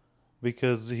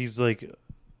 Because he's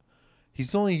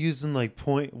only using like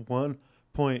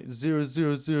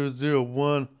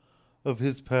 0.1.00001 of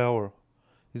his power.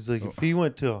 He's like, if he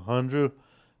went to 100,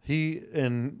 I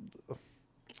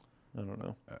don't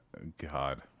know.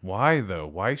 God, why though?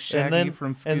 Why Shaggy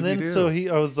from Scooby-Doo? And then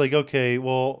I was like, okay,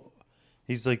 well,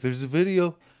 he's like, there's a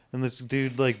video, and this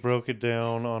dude like broke it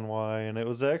down on why, and it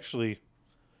was actually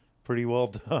pretty well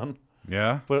done.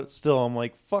 Yeah, but still, I'm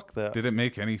like, fuck that. Did it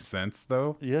make any sense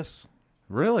though? Yes,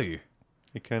 really.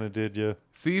 It kind of did, yeah.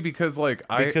 See, because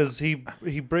he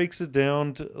breaks it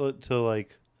down to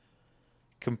like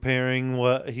comparing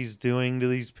what he's doing to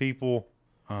these people.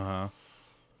 And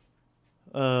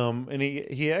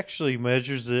he actually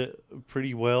measures it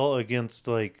pretty well against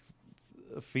like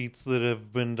feats that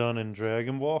have been done in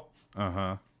Dragonball.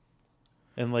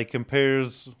 And like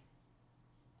compares.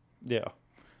 Yeah.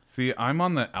 See, I'm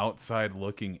on the outside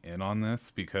looking in on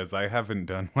this because I haven't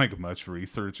done like much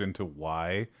research into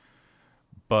why.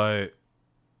 But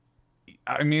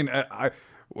I mean,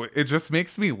 it just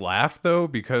makes me laugh though,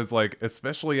 because like,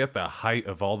 especially at the height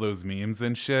of all those memes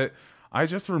and shit, I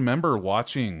just remember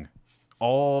watching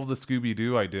all the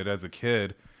Scooby-Doo I did as a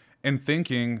kid and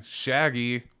thinking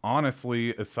Shaggy,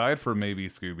 honestly, aside from maybe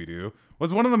Scooby-Doo,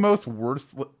 was one of the most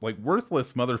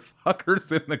worthless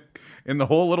motherfuckers in the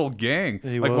whole little gang.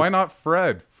 Why not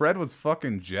Fred? Fred was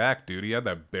fucking jacked, dude. He had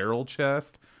that barrel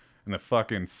chest and the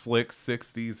fucking slick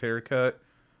 60s haircut.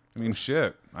 I mean,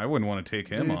 shit. I wouldn't want to take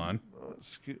him on.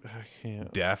 I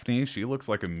can't. Daphne, she looks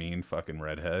like a mean fucking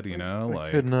redhead, you know? I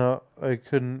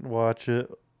couldn't watch it.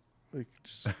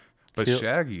 But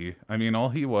Shaggy, I mean, all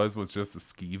he was just a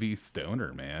skeevy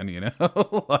stoner, man, you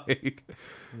know?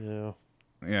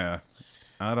 Yeah.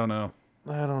 I don't know.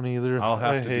 I don't either. I'll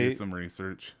have to do some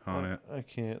research on it. I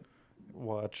can't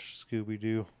watch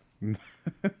Scooby-Doo.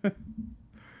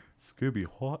 Scooby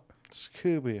what?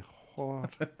 Scooby what?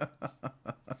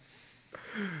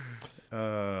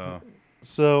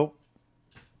 So,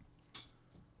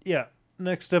 yeah.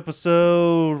 Next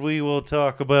episode, we will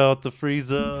talk about the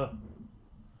Frieza.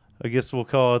 I guess we'll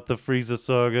call it the Frieza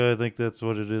Saga. I think that's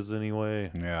what it is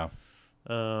anyway. Yeah.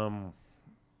 And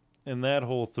that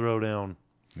whole throwdown.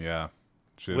 Yeah.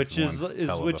 Which is like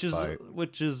a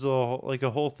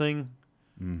whole thing.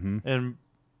 Mm-hmm. And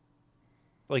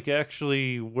like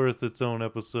actually worth its own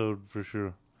episode for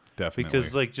sure. Definitely.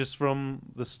 Because like just from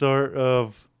the start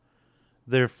of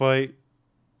their fight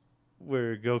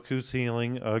where Goku's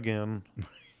healing again.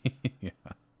 Yeah.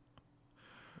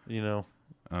 You know.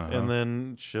 And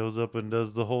then shows up and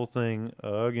does the whole thing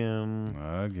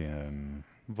again.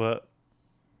 But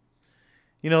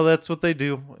you know, that's what they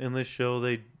do in this show.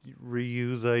 They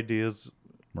reuse ideas.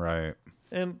 Right.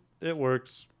 And it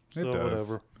works. So it does.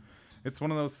 Whatever. It's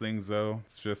one of those things, though.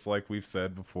 It's just like we've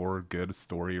said before, good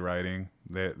story writing.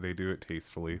 They do it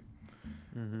tastefully.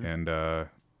 Mm-hmm. And,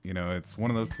 you know, it's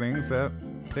one of those things that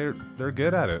they're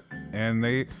good at it. And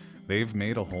they've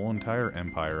made a whole entire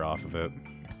empire off of it.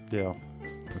 Yeah.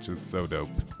 Which is so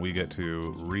dope. We get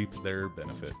to reap their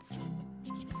benefits.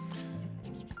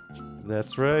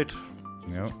 That's right.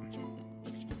 Yep.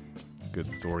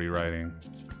 Good story writing.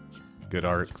 Good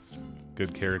arcs.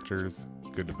 Good characters.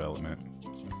 Good development.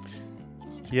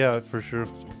 Yeah, for sure.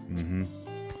 Mm-hmm.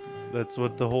 That's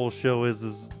what the whole show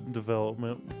is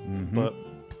development. Mm-hmm. But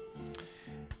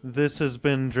this has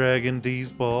been Dragin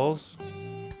Deez Ballz.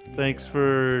 Thanks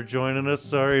for joining us.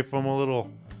 Sorry if I'm a little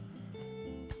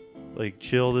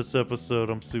chill this episode.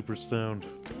 I'm super stoned.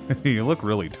 You look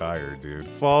really tired, dude.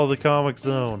 Follow the Comic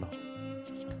Zone.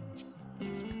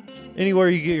 Anywhere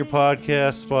you get your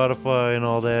podcasts, Spotify and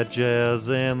all that jazz,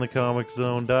 and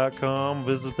thecomiczone.com.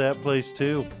 Visit that place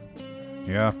too.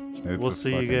 Yeah. We'll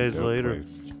see you guys later.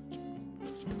 Place.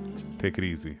 Take it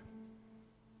easy.